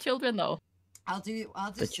 Think of the children, though. I'll do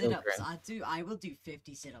The sit-ups. children. I will do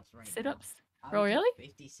 50 sit-ups right now. Sit-ups? I Bro, will do really?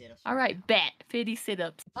 50 sit-ups. All right, bet. 50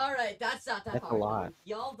 sit-ups. All right, that's not that That's a hard. lot.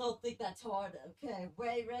 Y'all don't think that's hard. Okay,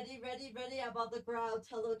 wait, ready. I'm on the ground.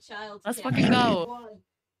 Hello, child. Let's Okay. fucking go. 1,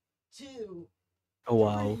 2, Oh,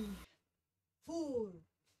 wow. 3, 4,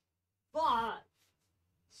 5,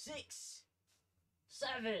 6,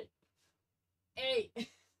 7, 8,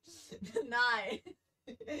 9.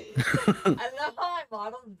 I love how my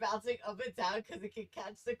model's bouncing up and down because it can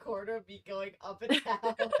catch the corner of me going up and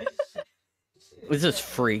down. Was just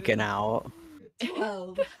freaking out.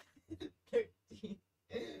 12, 13,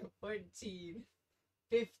 14,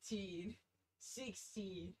 15,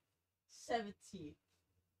 16, 17,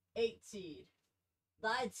 18,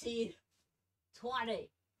 19, 20,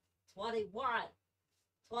 21,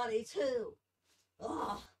 22.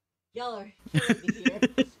 Oh, y'all are killing me here.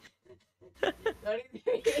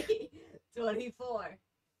 23, 24,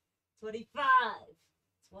 25,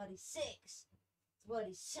 26,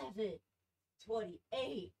 27,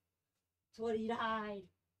 28, 29,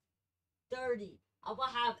 30. I'm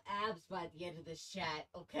gonna have abs by the end of this chat,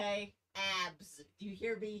 okay? Abs. Do you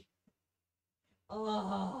hear me?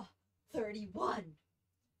 31,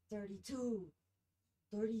 32,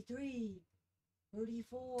 33,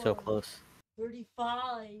 34. So close.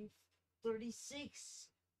 35, 36,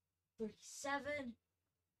 37,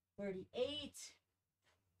 38,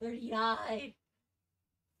 39,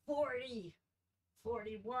 40,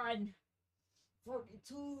 41,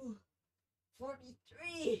 42,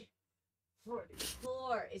 43,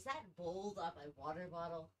 44. Is that mold on my water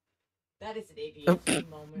bottle? That is an ADHD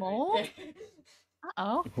moment. Mold? Right there.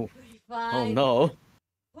 Uh-oh. 45. Oh no.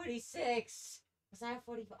 46. Was I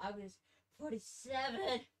 45? I was 47.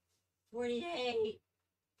 48.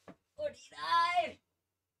 49.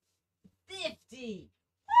 50.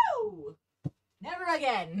 Woo! Never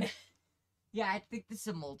again. Yeah, I think there's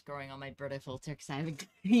some mold growing on my Brita filter because I haven't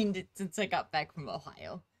cleaned it since I got back from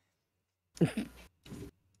Ohio.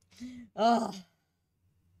 Oh.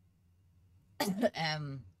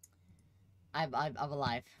 I'm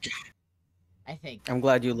alive. I think. I'm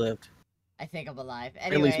glad you lived. I think I'm alive.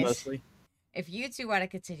 At Anyways, least mostly. if you two want to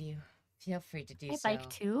continue, feel free to do I'd so. like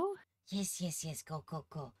to. Yes. Go.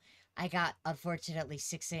 I got, unfortunately,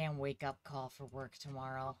 6 a.m. wake-up call for work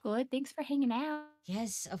tomorrow. Good. Thanks for hanging out.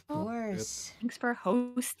 Yes, of course. Thanks for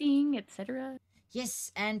hosting, etc.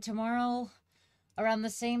 Yes, and tomorrow, around the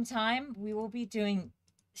same time, we will be doing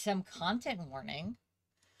some content warning.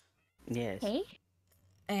 Yes. Okay.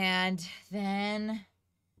 And then,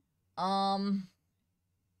 I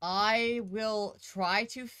will try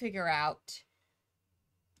to figure out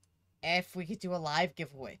if we could do a live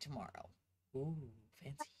giveaway tomorrow. Ooh,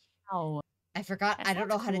 fancy. Oh. I forgot. That I don't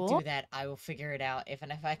know sounds how to cool. do that. I will figure it out. If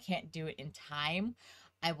I can't do it in time,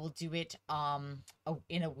 I will do it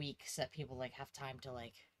in a week so that people like have time to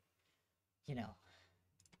like, you know,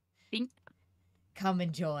 come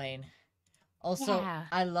and join. Also, Yeah.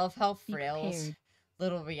 I love how Be Frail's prepared.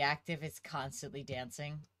 little reactive is constantly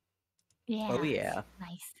dancing. Yeah. Oh yeah.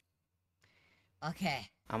 Nice. Okay.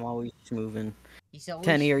 I'm always moving. He's always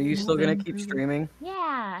Tenny, are you still gonna moving, keep grooving. streaming?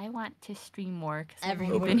 Yeah, I want to stream more because I've only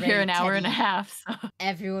Everyone been here ready, an hour and a Teddy. half. So.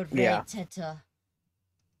 Everyone ready, Yeah. Tenta.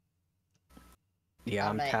 Yeah,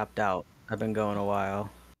 I'm Alright. tapped out. I've been going a while.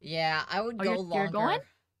 Yeah, I would Oh, go you're longer. going?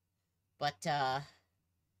 But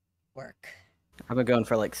work. I've been going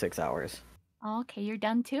for like 6 hours. Okay, you're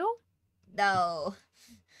done too? No.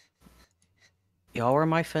 Y'all were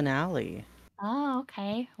my finale. Oh,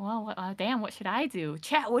 okay. Well, damn, what should I do?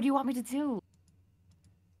 Chat, what do you want me to do?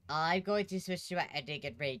 I'm going to switch to my ending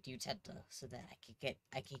and raid you, Tenta, so that I can get.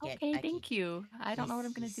 Okay, thank you. I don't know what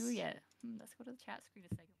I'm gonna do Yes. yet. Let's go to the chat screen a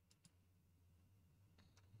second.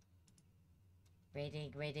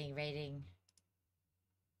 Raiding.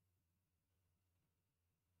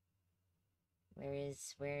 Where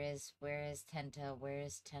is Tenta? Where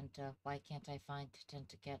is Tenta? Why can't I find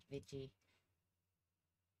Tenta Cat VG?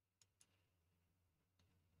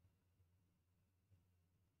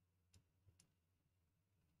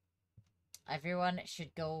 Everyone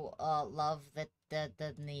should go love the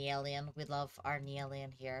Nealien. We love our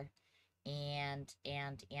Nealien here. And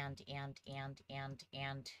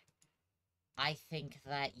I think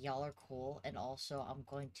that y'all are cool, and also I'm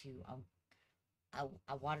going to,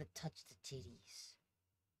 I want to touch the titties.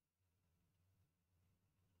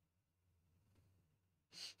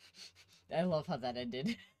 I love how that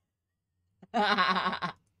ended.